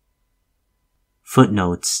Ismail.'"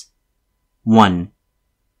 Footnotes 1.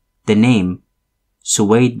 The name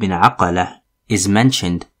Suwayd bin Aqalah is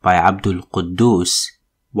mentioned by Abdul Quddus,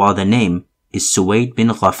 while the name is Suwayd bin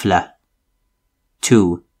Ghaflah.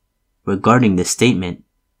 2. Regarding the statement,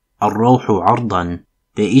 Ar-Rawhu Ardan,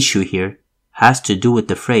 the issue here has to do with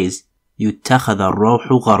the phrase, يُتَّخَذَ الرَّوْحُ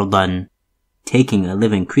غَرْضًا, taking a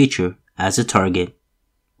living creature as a target,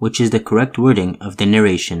 which is the correct wording of the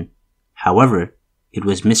narration. However, it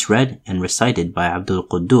was misread and recited by Abdul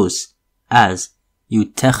Quddus as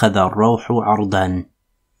يُتَّخَذَ الرَّوْحُ عَرْضًا,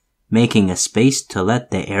 making a space to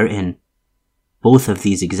let the air in. Both of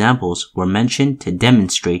these examples were mentioned to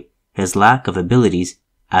demonstrate his lack of abilities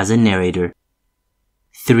as a narrator.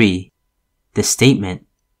 3. The statement,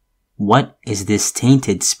 "What is this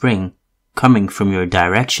tainted spring coming from your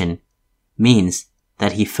direction?" means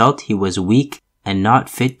that he felt he was weak and not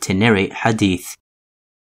fit to narrate hadith.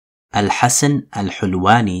 Al-Hasan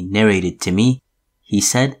al-Hulwani narrated to me, he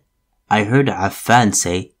said, "I heard Affan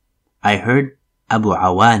say, I heard Abu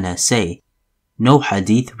Awana say, no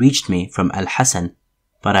hadith reached me from Al-Hasan,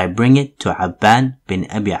 but I bring it to Abban bin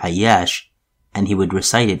Abi Ayyash, and he would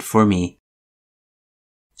recite it for me."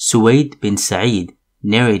 Suwayd bin Sa'id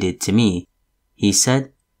narrated to me, he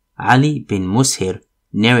said, "Ali bin Mushir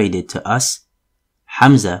narrated to us,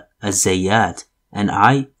 Hamza az-Zayyat and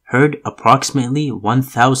I heard approximately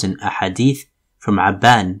 1,000 ahadith from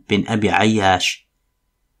Abban bin Abi Ayyash."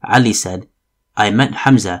 Ali said, "I met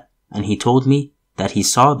Hamza and he told me that he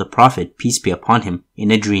saw the Prophet, peace be upon him,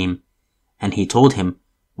 in a dream, and he told him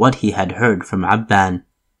what he had heard from Abban,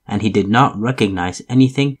 and he did not recognize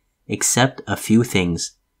anything except a few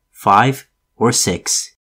things, 5 or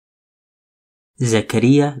 6.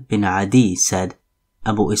 Zakaria bin Adi said,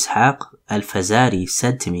 "Abu Ishaq al-Fazari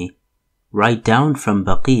said to me, write down from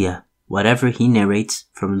Baqiyah whatever he narrates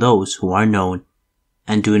from those who are known,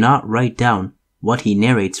 and do not write down what he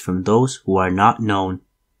narrates from those who are not known,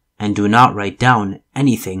 and do not write down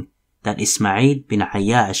anything that Ismail bin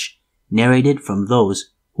Ayyash narrated from those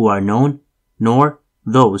who are known, nor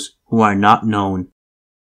those who are not known."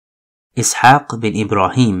 Ishaq bin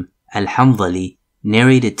Ibrahim al-Hanzali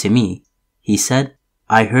narrated to me, he said,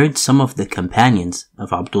 "I heard some of the companions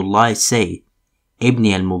of Abdullah say, Ibn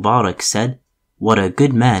al-Mubarak said, what a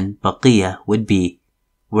good man Baqiyah would be,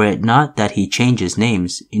 were it not that he changes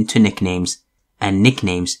names into nicknames, and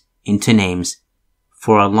nicknames into names.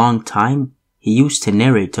 For a long time, he used to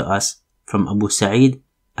narrate to us from Abu Sa'id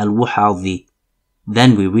al-Wuhadhi.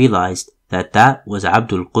 Then we realized that that was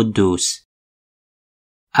Abdul Quddus."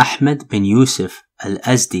 Ahmed bin Yusuf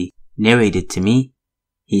al-Azdi narrated to me,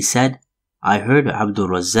 he said, "I heard Abdul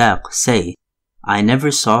Razzaq say, I never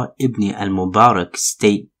saw Ibn al-Mubarak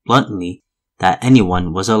state bluntly that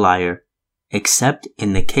anyone was a liar, except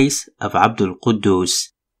in the case of Abdul Quddus.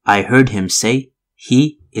 I heard him say,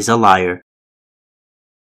 he is a liar."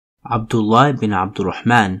 Abdullah bin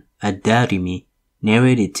Abdurrahman ad-Darimi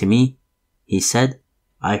narrated to me, he said,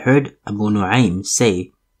 "I heard Abu Nu'aym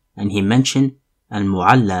say," and he mentioned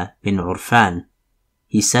al-Mu'alla bin Urfan.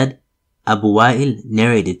 He said, "Abu Wa'il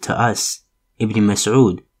narrated to us, Ibn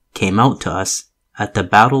Mas'ud came out to us at the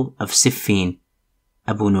battle of Siffin.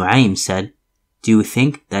 Abu Nu'aym said, do you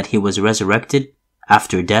think that he was resurrected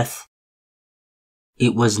after death?"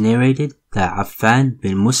 It was narrated that Affan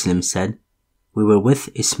bin Muslim said, "We were with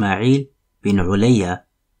Ismail bin Ulayya,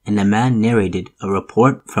 and a man narrated a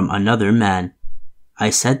report from another man. I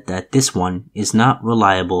said that this one is not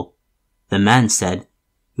reliable. The man said,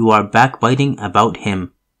 you are backbiting about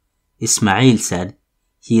him. Ismail said,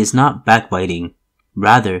 he is not backbiting,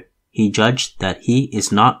 rather he judged that he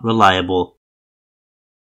is not reliable."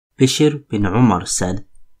 Bishr bin Umar said,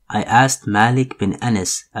 "I asked Malik bin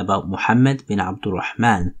Anas about Muhammad bin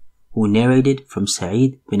Abdurrahman, who narrated from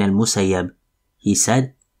Sa'id bin al-Musayyab. He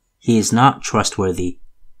said, he is not trustworthy."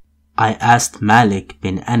 I asked Malik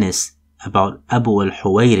bin Anas about Abu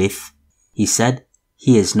al-Huwayrith. He said,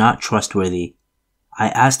 he is not trustworthy. I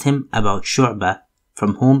asked him about Shu'bah,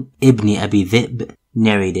 from whom Ibn Abi Dhib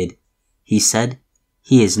narrated. He said,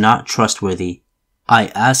 he is not trustworthy. I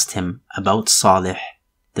asked him about Salih,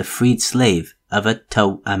 the freed slave of a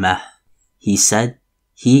Taw'amah. He said,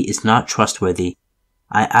 he is not trustworthy.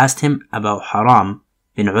 I asked him about Haram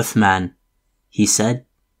bin Uthman. He said,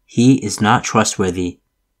 he is not trustworthy.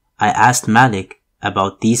 I asked Malik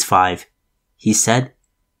about these 5. He said,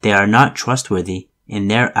 they are not trustworthy in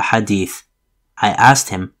their ahadith. I asked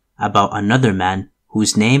him about another man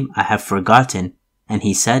whose name I have forgotten, and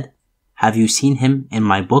he said, have you seen him in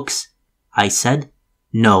my books? I said,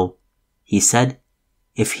 no. He said,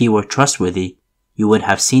 if he were trustworthy, you would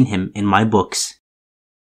have seen him in my books.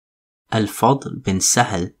 Al-Fadl bin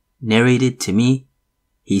Sahal narrated to me,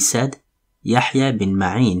 he said, Yahya bin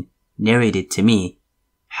Ma'in narrated to me,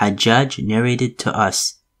 Hajjaj narrated to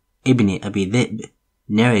us, Ibn Abi Dhib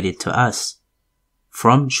narrated to us,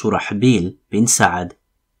 from Shurahbil bin Sa'ad,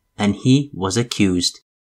 and he was accused.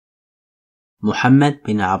 Muhammad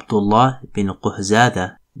bin Abdullah bin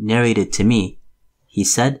Quhzada narrated to me, he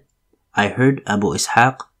said, I heard Abu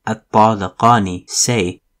Ishaq at-Talaqani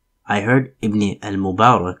say, I heard Ibn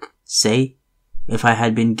al-Mubarak say, if I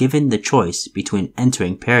had been given the choice between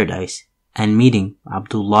entering paradise and meeting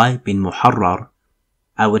Abdullah bin Muharrar,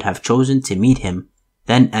 I would have chosen to meet him,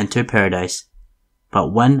 then enter paradise.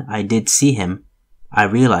 But when I did see him, I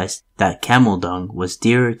realized that camel dung was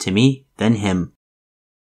dearer to me than him.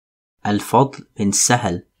 Al-Fadl bin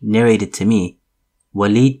Sahal narrated to me,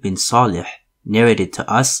 Walid bin Salih narrated to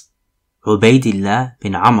us, Ubaydillah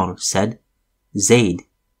bin Amr said, Zayd,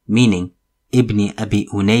 meaning Ibn Abi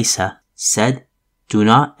Unaysa, said, do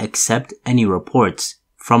not accept any reports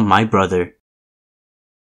from my brother.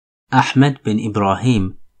 Ahmad bin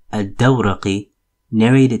Ibrahim al-Dawraqi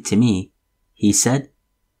narrated to me, he said,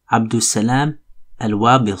 Abdus Salam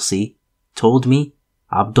al-Wabisi told me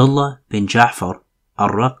Abdullah bin Ja'far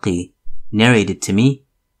al-Raqi narrated to me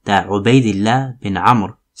that Ubaydillah bin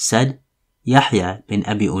Amr said Yahya bin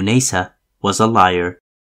Abi Unaysa was a liar.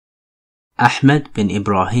 Ahmad bin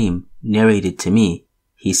Ibrahim narrated to me,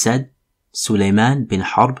 he said, Sulaiman bin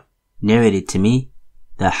Harb narrated to me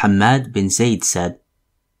that Hamad bin Zayd said,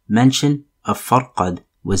 mention of Farqad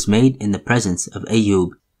was made in the presence of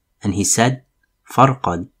Ayyub, and he said,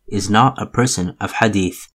 Farqad is not a person of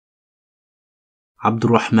hadith.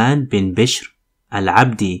 Abdurrahman bin Bishr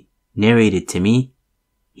al-Abdi narrated to me,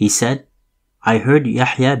 he said, I heard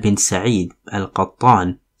Yahya bin Sa'id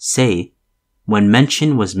al-Qattan say, when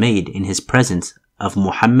mention was made in his presence of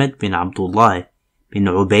Muhammad bin Abdullah bin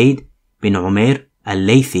Ubayd bin Umair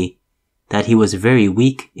al-Laythi, that he was very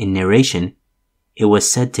weak in narration, it was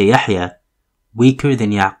said to Yahya, weaker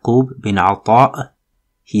than Yaqub bin Ata'?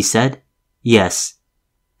 He said, yes.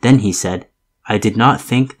 Then he said, I did not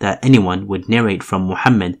think that anyone would narrate from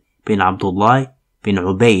Muhammad bin Abdullah bin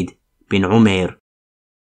Ubayd bin Umair.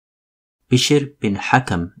 Bishr bin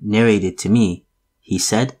Hakam narrated to me, he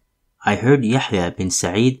said, I heard Yahya bin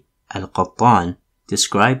Sa'id al-Qattan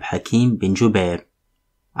describe Hakim bin Jubair,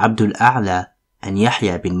 Abdul A'la and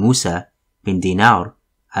Yahya bin Musa bin Dinar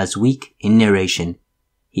as weak in narration.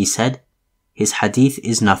 He said, his hadith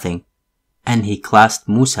is nothing, and he classed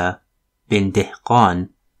Musa bin Dihqan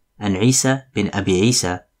and Isa bin Abi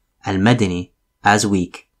Isa al-Madani as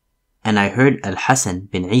weak. And I heard Al-Hasan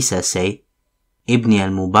bin Isa say, Ibn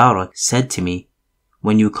al-Mubarak said to me,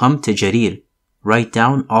 when you come to Jarir, write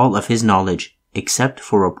down all of his knowledge, except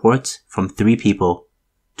for reports from 3 people.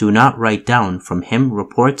 Do not write down from him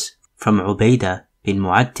reports from Ubaidah bin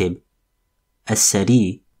Mu'attib,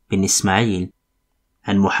 As-Sari bin Ismail,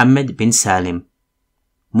 and Muhammad bin Salim.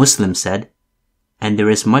 Muslim said, and there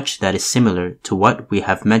is much that is similar to what we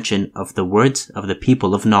have mentioned of the words of the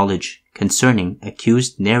people of knowledge concerning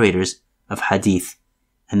accused narrators of hadith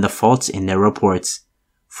and the faults in their reports,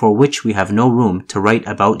 for which we have no room to write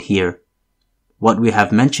about here. What we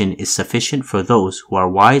have mentioned is sufficient for those who are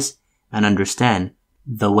wise and understand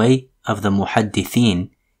the way of the muhaddithin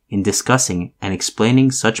in discussing and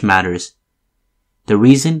explaining such matters. The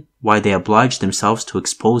reason why they oblige themselves to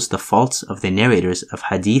expose the faults of the narrators of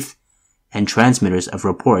hadith and transmitters of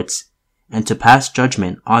reports, and to pass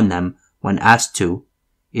judgment on them when asked to,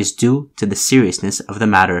 is due to the seriousness of the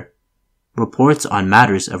matter. Reports on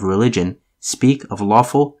matters of religion speak of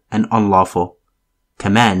lawful and unlawful,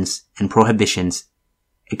 commands and prohibitions,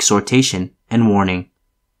 exhortation and warning.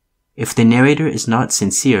 If the narrator is not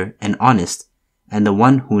sincere and honest, and the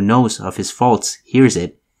one who knows of his faults hears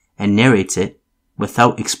it and narrates it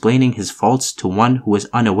without explaining his faults to one who is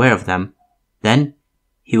unaware of them, then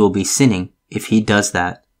he will be sinning if he does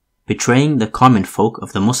that, betraying the common folk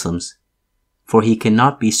of the Muslims. For he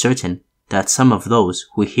cannot be certain that some of those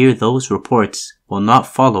who hear those reports will not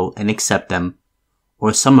follow and accept them,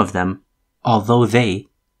 or some of them, although they,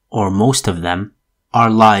 or most of them, are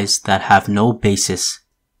lies that have no basis.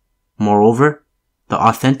 Moreover, the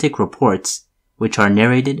authentic reports, which are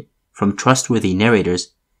narrated from trustworthy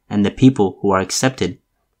narrators and the people who are accepted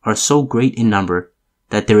are so great in number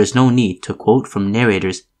that there is no need to quote from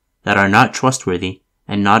narrators that are not trustworthy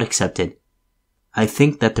and not accepted. I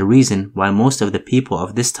think that the reason why most of the people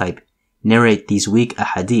of this type narrate these weak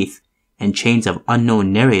ahadith and chains of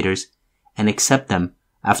unknown narrators and accept them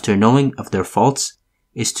after knowing of their faults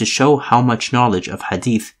is to show how much knowledge of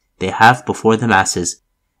hadith they have before the masses,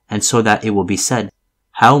 and so that it will be said,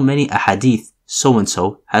 how many ahadith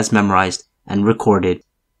so-and-so has memorized and recorded.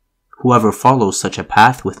 Whoever follows such a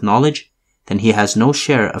path with knowledge, then he has no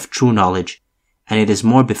share of true knowledge, and it is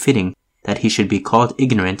more befitting that he should be called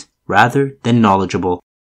ignorant rather than knowledgeable.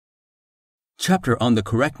 Chapter on the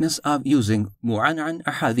correctness of using mu'an'an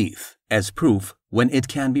ahadith as proof when it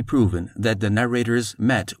can be proven that the narrators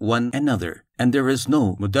met one another and there is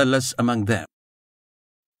no mudallas among them.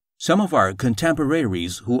 Some of our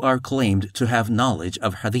contemporaries who are claimed to have knowledge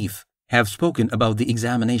of hadith have spoken about the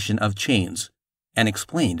examination of chains and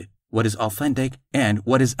explained what is authentic and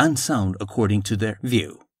what is unsound according to their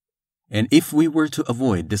view. And if we were to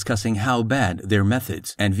avoid discussing how bad their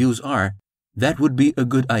methods and views are, that would be a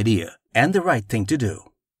good idea and the right thing to do,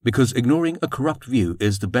 because ignoring a corrupt view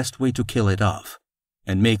is the best way to kill it off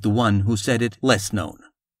and make the one who said it less known.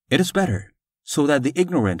 It is better so that the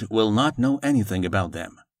ignorant will not know anything about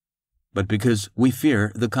them. But because we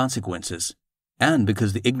fear the consequences, and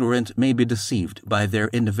because the ignorant may be deceived by their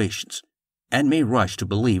innovations and may rush to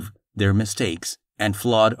believe their mistakes and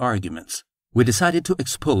flawed arguments, we decided to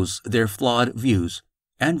expose their flawed views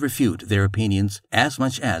and refute their opinions as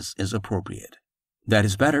much as is appropriate. That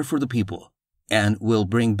is better for the people and will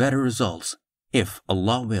bring better results if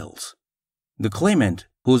Allah wills. The claimant,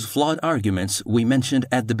 whose flawed arguments we mentioned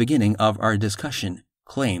at the beginning of our discussion,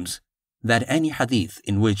 claims that any hadith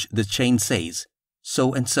in which the chain says,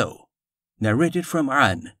 so and so, narrated from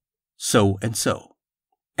an, so and so,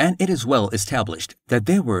 and it is well established that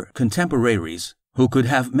they were contemporaries who could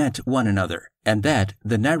have met one another, and that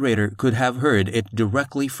the narrator could have heard it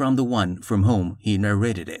directly from the one from whom he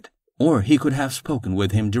narrated it, or he could have spoken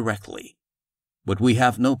with him directly. But we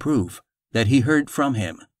have no proof that he heard from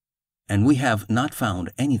him, and we have not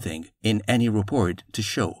found anything in any report to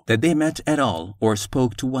show that they met at all or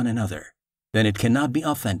spoke to one another. Then it cannot be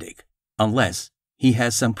authentic, unless he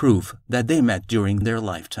has some proof that they met during their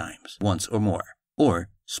lifetimes, once or more, or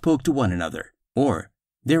spoke to one another, or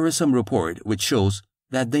there is some report which shows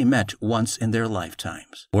that they met once in their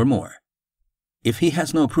lifetimes, or more. If he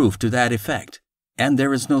has no proof to that effect, and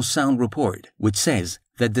there is no sound report which says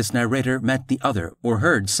that this narrator met the other or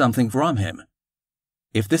heard something from him,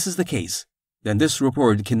 if this is the case, then this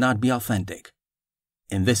report cannot be authentic.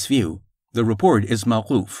 In this view, the report is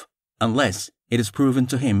mawquf, unless it is proven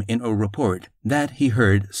to him in a report that he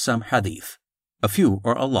heard some hadith, a few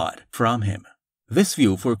or a lot, from him. This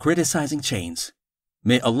view for criticizing chains,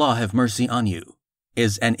 may Allah have mercy on you,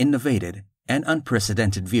 is an innovated and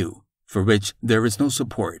unprecedented view for which there is no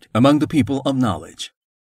support among the people of knowledge.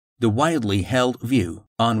 The widely held view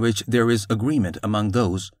on which there is agreement among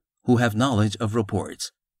those who have knowledge of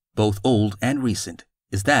reports, both old and recent,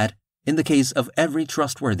 is that in the case of every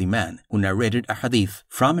trustworthy man who narrated a hadith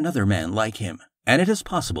from another man like him, and it is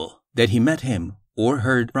possible that he met him or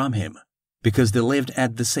heard from him, because they lived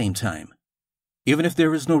at the same time, even if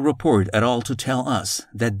there is no report at all to tell us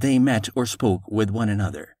that they met or spoke with one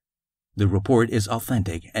another, the report is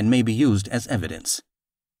authentic and may be used as evidence,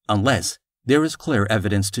 unless there is clear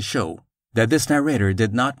evidence to show that this narrator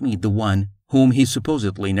did not meet the one whom he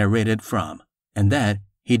supposedly narrated from, and that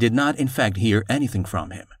he did not in fact hear anything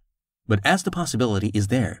from him. But as the possibility is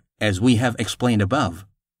there, as we have explained above,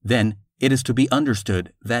 then it is to be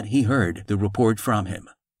understood that he heard the report from him,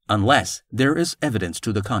 unless there is evidence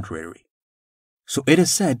to the contrary. So it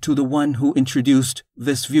is said to the one who introduced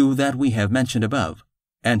this view that we have mentioned above,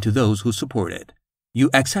 and to those who support it, you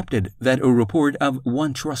accepted that a report of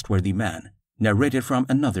one trustworthy man, narrated from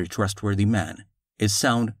another trustworthy man, is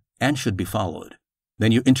sound and should be followed.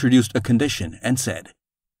 Then you introduced a condition and said,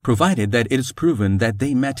 provided that it is proven that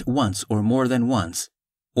they met once or more than once,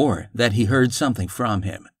 or that he heard something from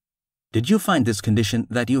him. Did you find this condition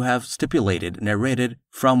that you have stipulated narrated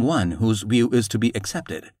from one whose view is to be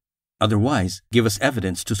accepted? Otherwise, give us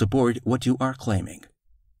evidence to support what you are claiming.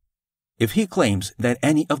 If he claims that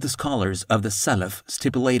any of the scholars of the Salaf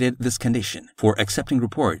stipulated this condition for accepting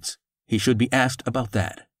reports, he should be asked about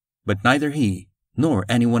that. But neither he nor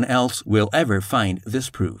anyone else will ever find this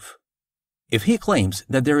proof. If he claims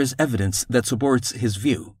that there is evidence that supports his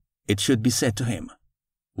view, it should be said to him,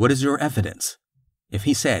 what is your evidence? If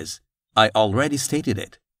he says, I already stated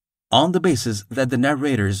it, on the basis that the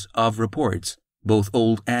narrators of reports, both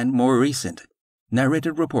old and more recent,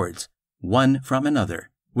 narrated reports, one from another,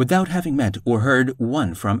 without having met or heard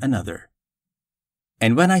one from another.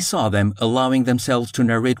 And when I saw them allowing themselves to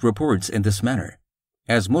narrate reports in this manner,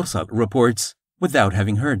 as mursal reports without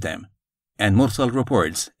having heard them, and mursal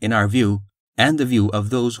reports, in our view, and the view of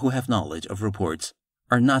those who have knowledge of reports,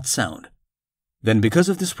 are not sound, then because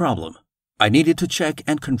of this problem, I needed to check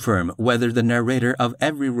and confirm whether the narrator of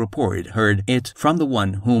every report heard it from the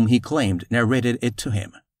one whom he claimed narrated it to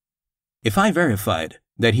him. If I verified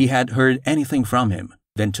that he had heard anything from him,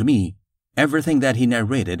 then to me, everything that he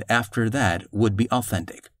narrated after that would be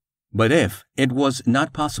authentic. But if it was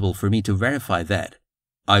not possible for me to verify that,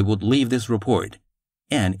 I would leave this report,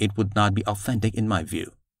 and it would not be authentic in my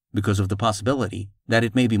view, because of the possibility that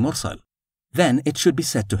it may be mursal. Then it should be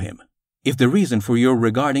said to him, if the reason for your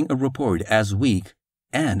regarding a report as weak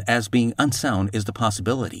and as being unsound is the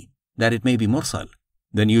possibility that it may be mursal,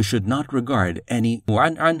 then you should not regard any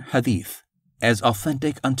mu'an'an hadith as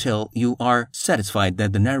authentic until you are satisfied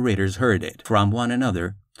that the narrators heard it from one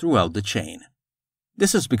another throughout the chain.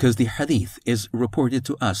 This is because the hadith is reported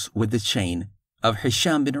to us with the chain of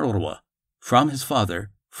Hisham bin Urwa from his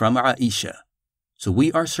father from Aisha. So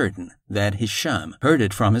we are certain that Hisham heard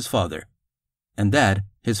it from his father, and that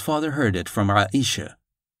his father heard it from Aisha,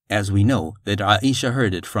 as we know that Aisha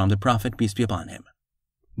heard it from the Prophet, peace be upon him.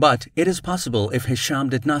 But it is possible if Hisham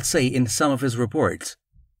did not say in some of his reports,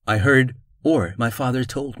 I heard or my father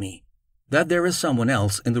told me, that there is someone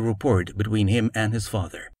else in the report between him and his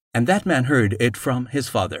father, and that man heard it from his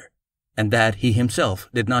father, and that he himself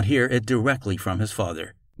did not hear it directly from his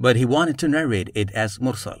father, but he wanted to narrate it as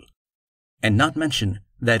mursal, and not mention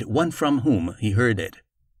that one from whom he heard it.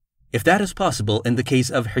 If that is possible in the case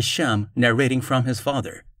of Hisham narrating from his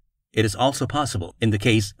father, it is also possible in the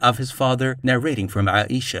case of his father narrating from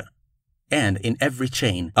Aisha, and in every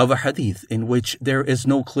chain of a hadith in which there is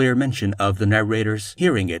no clear mention of the narrators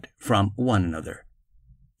hearing it from one another.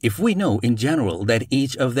 If we know in general that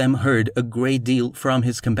each of them heard a great deal from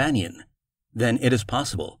his companion, then it is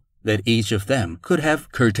possible that each of them could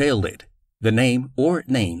have curtailed it, the name or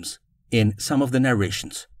names, in some of the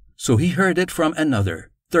narrations. So he heard it from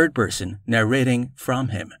another, third person narrating from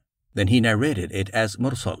him. Then he narrated it as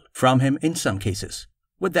mursal from him in some cases,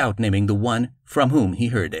 without naming the one from whom he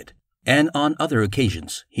heard it. And on other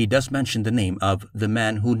occasions, he does mention the name of the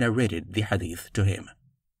man who narrated the hadith to him,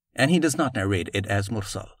 and he does not narrate it as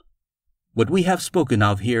mursal. What we have spoken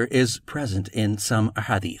of here is present in some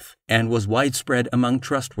hadith, and was widespread among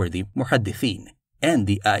trustworthy muhaddithin and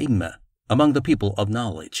the a'imma, among the people of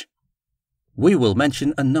knowledge. We will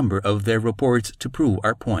mention a number of their reports to prove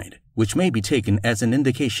our point, which may be taken as an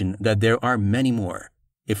indication that there are many more,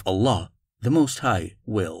 if Allah, the Most High,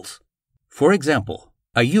 wills. For example,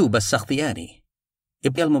 Ayyub al-Sakhtiyani,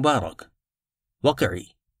 Ibn al-Mubarak, Waqi,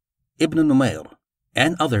 Ibn Numayr,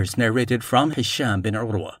 and others narrated from Hisham bin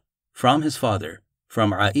Urwa, from his father,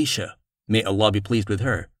 from Aisha, may Allah be pleased with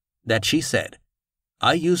her, that she said,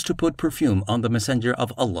 I used to put perfume on the Messenger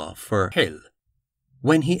of Allah for Hil,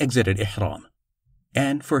 when he exited Ihram,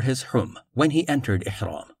 and for his Hum, when he entered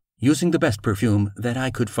Ihram, using the best perfume that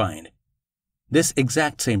I could find. This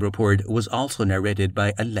exact same report was also narrated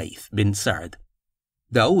by Al-Layth bin Sa'd,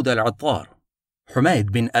 Dawood al-Attar,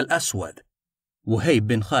 Humayd bin al-Aswad, Wuhayb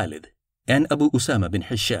bin Khalid, and Abu Usama bin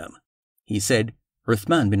Hisham. He said,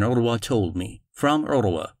 Uthman bin Urwa told me, from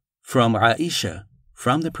Urwa, from Aisha,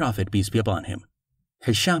 from the Prophet, peace be upon him.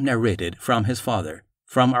 Hisham narrated from his father,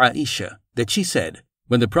 from Aisha, that she said,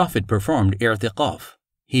 when the Prophet performed i'tiqaf,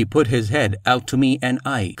 he put his head out to me and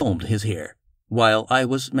I combed his hair, while I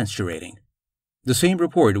was menstruating. The same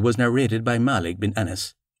report was narrated by Malik bin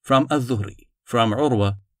Anas, from al-Zuhri, from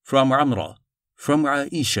Urwa, from Amra, from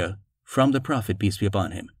Aisha, from the Prophet, peace be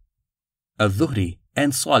upon him. Al-Zuhri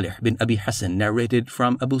and Salih bin Abi Hassan narrated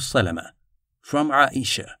from Abu Salama, from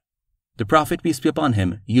Aisha. The Prophet, peace be upon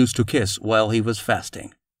him, used to kiss while he was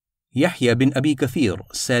fasting. Yahya bin Abi Kathir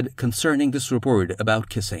said concerning this report about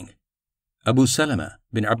kissing, Abu Salama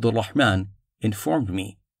bin Abdul Rahman informed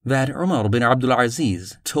me that Umar bin Abdul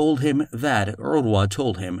Aziz told him that Urwa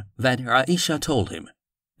told him that Aisha told him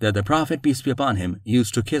that the Prophet, peace be upon him,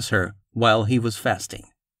 used to kiss her while he was fasting.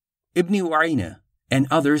 Ibn U'ayna and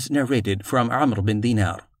others narrated from Amr bin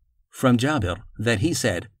Dinar, from Jabir, that he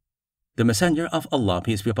said, the Messenger of Allah,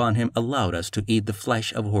 peace be upon him, allowed us to eat the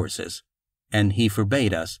flesh of horses, and he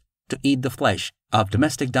forbade us to eat the flesh of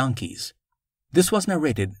domestic donkeys. This was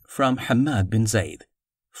narrated from Hamad bin Zayd,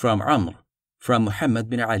 from Amr, from Muhammad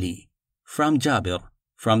bin Ali, from Jabir,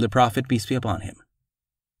 from the Prophet, peace be upon him.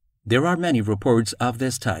 There are many reports of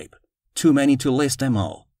this type, too many to list them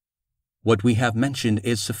all. What we have mentioned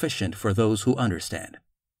is sufficient for those who understand.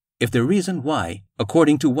 if the reason why,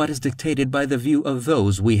 according to what is dictated by the view of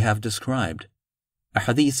those we have described, a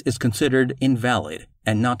hadith is considered invalid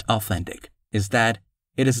and not authentic, is that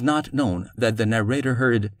it is not known that the narrator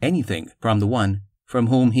heard anything from the one from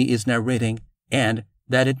whom he is narrating, and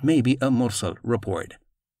that it may be a mursal report.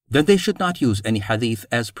 Then they should not use any hadith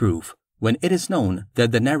as proof when it is known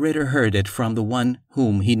that the narrator heard it from the one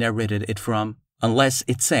whom he narrated it from, unless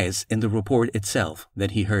it says in the report itself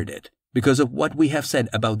that he heard it, because of what we have said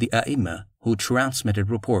about the a'imma who transmitted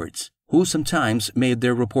reports, who sometimes made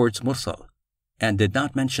their reports mursal, and did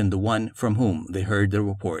not mention the one from whom they heard the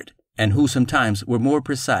report, and who sometimes were more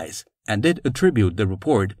precise and did attribute the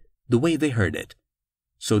report the way they heard it.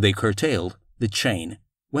 So they curtailed the chain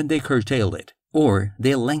when they curtailed it, or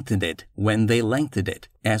they lengthened it when they lengthened it,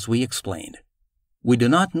 as we explained. We do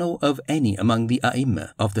not know of any among the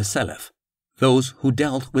a'imma of the Salaf, those who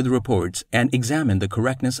dealt with reports and examined the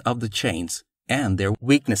correctness of the chains and their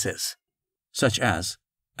weaknesses, such as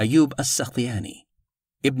Ayyub as-Sakhtiyani,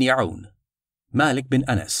 Ibn Aoun, Malik bin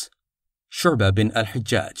Anas, Shu'bah bin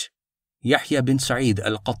al-Hajjaj, Yahya bin Sa'id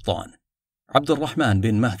al-Qattan, Abdul Rahman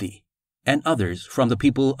bin Mahdi, and others from the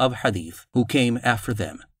people of Hadith who came after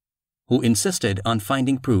them, who insisted on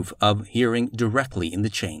finding proof of hearing directly in the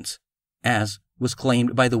chains, as was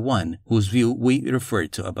claimed by the one whose view we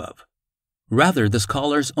referred to above. Rather, the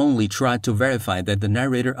scholars only tried to verify that the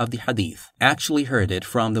narrator of the hadith actually heard it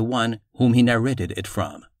from the one whom he narrated it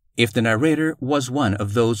from, if the narrator was one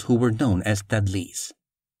of those who were known as tadlis.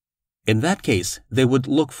 In that case, they would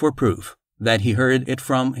look for proof that he heard it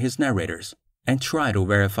from his narrators and try to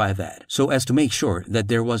verify that, so as to make sure that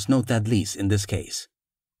there was no tadlis in this case.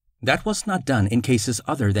 That was not done in cases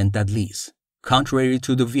other than tadlis, contrary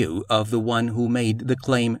to the view of the one who made the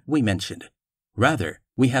claim we mentioned. Rather,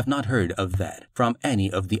 we have not heard of that from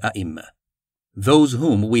any of the a'imma, those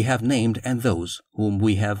whom we have named and those whom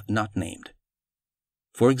we have not named.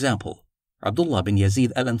 For example, Abdullah bin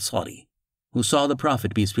Yazid al-Ansari, who saw the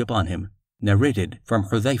Prophet, peace be upon him, narrated from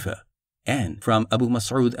Hudhayfa and from Abu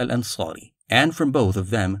Mas'ud al-Ansari, and from both of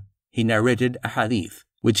them he narrated a hadith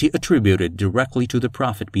which he attributed directly to the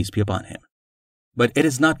Prophet, peace be upon him. But it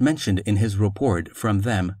is not mentioned in his report from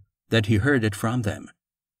them that he heard it from them,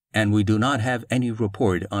 and we do not have any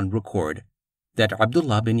report on record that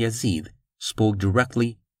Abdullah bin Yazid spoke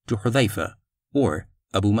directly to Hudhayfa or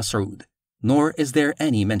Abu Mas'ud, nor is there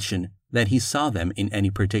any mention that he saw them in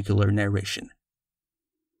any particular narration.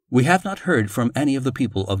 We have not heard from any of the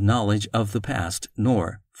people of knowledge of the past,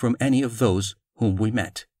 nor from any of those whom we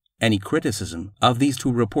met, any criticism of these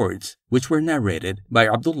two reports which were narrated by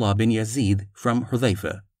Abdullah bin Yazid from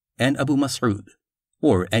Hudhayfa and Abu Mas'ud,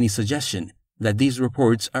 or any suggestion that these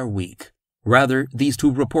reports are weak. Rather, these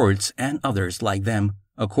two reports and others like them,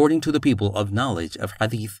 according to the people of knowledge of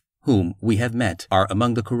hadith whom we have met, are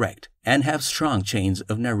among the correct and have strong chains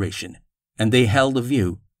of narration, and they held the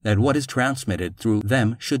view that what is transmitted through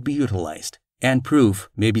them should be utilized, and proof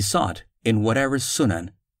may be sought in whatever sunan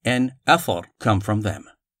and athar come from them.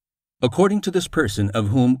 According to this person of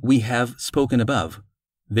whom we have spoken above,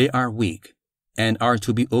 they are weak and are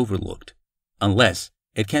to be overlooked, unless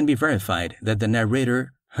it can be verified that the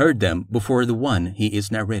narrator heard them before the one he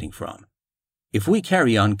is narrating from. If we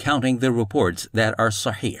carry on counting the reports that are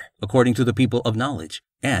sahih, according to the people of knowledge,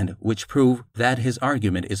 and which prove that his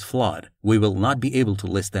argument is flawed, we will not be able to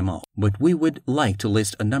list them all, but we would like to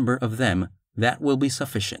list a number of them that will be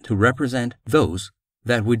sufficient to represent those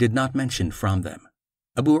that we did not mention from them.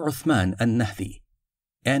 Abu Uthman al-Nahdi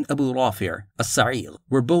and Abu Rafi' al-Sa'il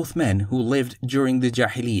were both men who lived during the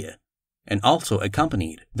Jahiliyyah, and also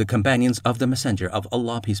accompanied the companions of the Messenger of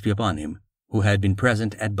Allah, peace be upon him, who had been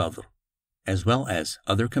present at Badr, as well as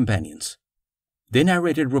other companions. They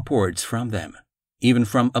narrated reports from them, even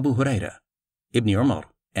from Abu Hurairah, Ibn Umar,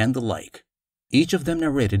 and the like. Each of them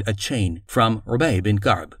narrated a chain from Ubay bin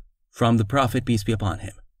Ka'b, from the Prophet, peace be upon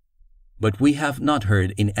him. But we have not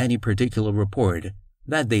heard in any particular report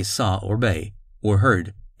that they saw Ubay or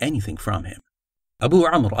heard anything from him. Abu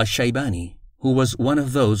Amr al-Shaybani, who was one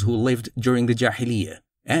of those who lived during the Jahiliyyah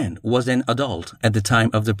and was an adult at the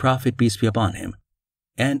time of the Prophet, peace be upon him,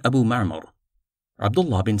 and Abu Ma'mar,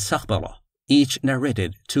 Abdullah bin Sakhbara, each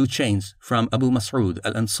narrated two chains from Abu Mas'ud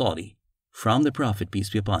al-Ansari, from the Prophet,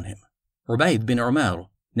 peace be upon him. Ubayd bin Umar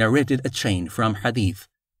narrated a chain from hadith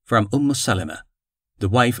from Salama, the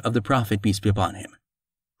wife of the Prophet, peace be upon him,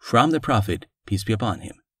 from the Prophet, peace be upon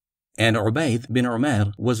him. And Ubayd bin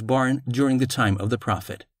Umar was born during the time of the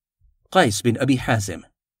Prophet. Qais bin Abi Hazim,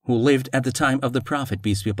 who lived at the time of the Prophet,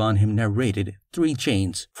 peace be upon him, narrated three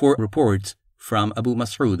chains for reports from Abu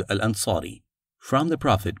Mas'ud al-Ansari, from the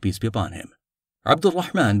Prophet, peace be upon him. Abdul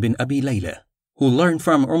Rahman bin Abi Layla, who learned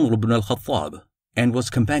from Umar ibn al-Khattab and was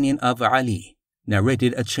companion of Ali,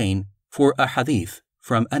 narrated a chain for a hadith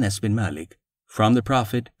from Anas bin Malik from the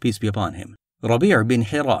Prophet, peace be upon him. Rabi' bin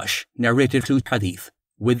Hirash narrated 2 hadith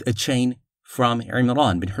with a chain from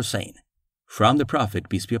Imran bin Hussein from the Prophet,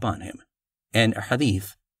 peace be upon him, and a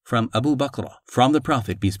hadith from Abu Bakr from the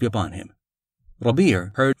Prophet, peace be upon him. Rabi'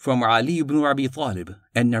 heard from Ali ibn Abi Talib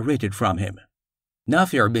and narrated from him.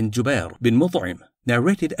 Nafi' bin Jubair bin Mut'im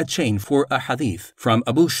narrated a chain for a hadith from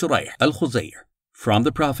Abu Shuraih al-Khuzayr from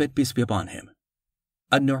the Prophet, peace be upon him.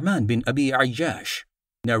 An-Nu'man bin Abi Ayyash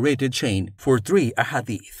narrated chain for 3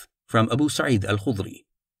 ahadith from Abu Sa'id al-Khudri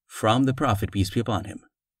from the Prophet, peace be upon him.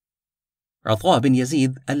 Ata bin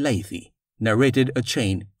Yazid al-Laythi narrated a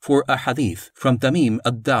chain for a hadith from Tamim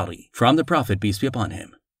ad-Dari from the Prophet, peace be upon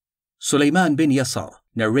him. Sulaiman bin Yasar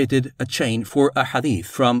narrated a chain for a hadith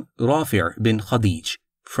from Rafi' bin Khadij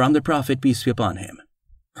from the Prophet, peace be upon him.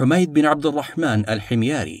 Humayd bin Abdul Rahman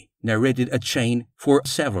al-Himyari narrated a chain for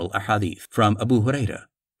several ahadith from Abu Hurairah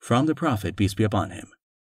from the Prophet, peace be upon him.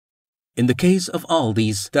 In the case of all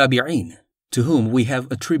these tabi'in, to whom we have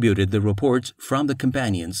attributed the reports from the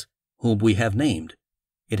companions whom we have named,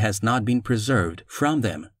 it has not been preserved from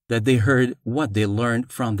them that they heard what they learned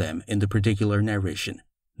from them in the particular narration,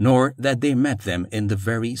 nor that they met them in the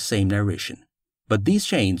very same narration. But these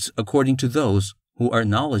chains, according to those who are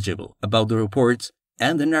knowledgeable about the reports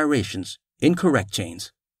and the narrations, incorrect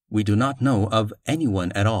chains. We do not know of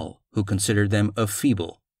anyone at all who considered them a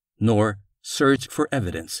feeble, nor search for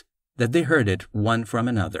evidence that they heard it one from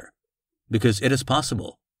another, because it is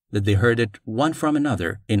possible that they heard it one from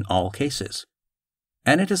another in all cases.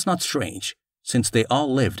 And it is not strange, since they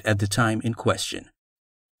all lived at the time in question.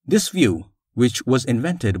 This view, which was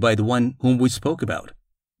invented by the one whom we spoke about,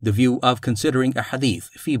 the view of considering a hadith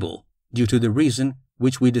feeble due to the reason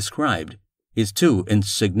which we described, is too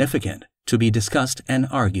insignificant to be discussed and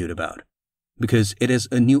argued about, because it is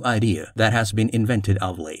a new idea that has been invented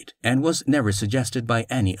of late and was never suggested by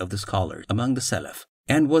any of the scholars among the Salaf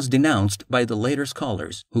and was denounced by the later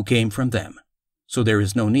scholars who came from them. So there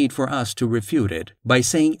is no need for us to refute it by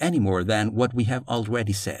saying any more than what we have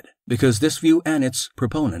already said, because this view and its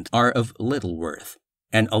proponent are of little worth,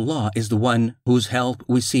 and Allah is the one whose help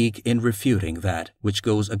we seek in refuting that which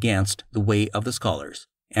goes against the way of the scholars,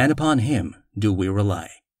 and upon Him do we rely.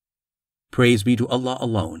 Praise be to Allah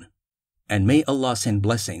alone, and may Allah send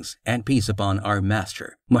blessings and peace upon our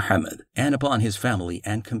Master, Muhammad, and upon his family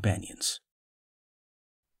and companions.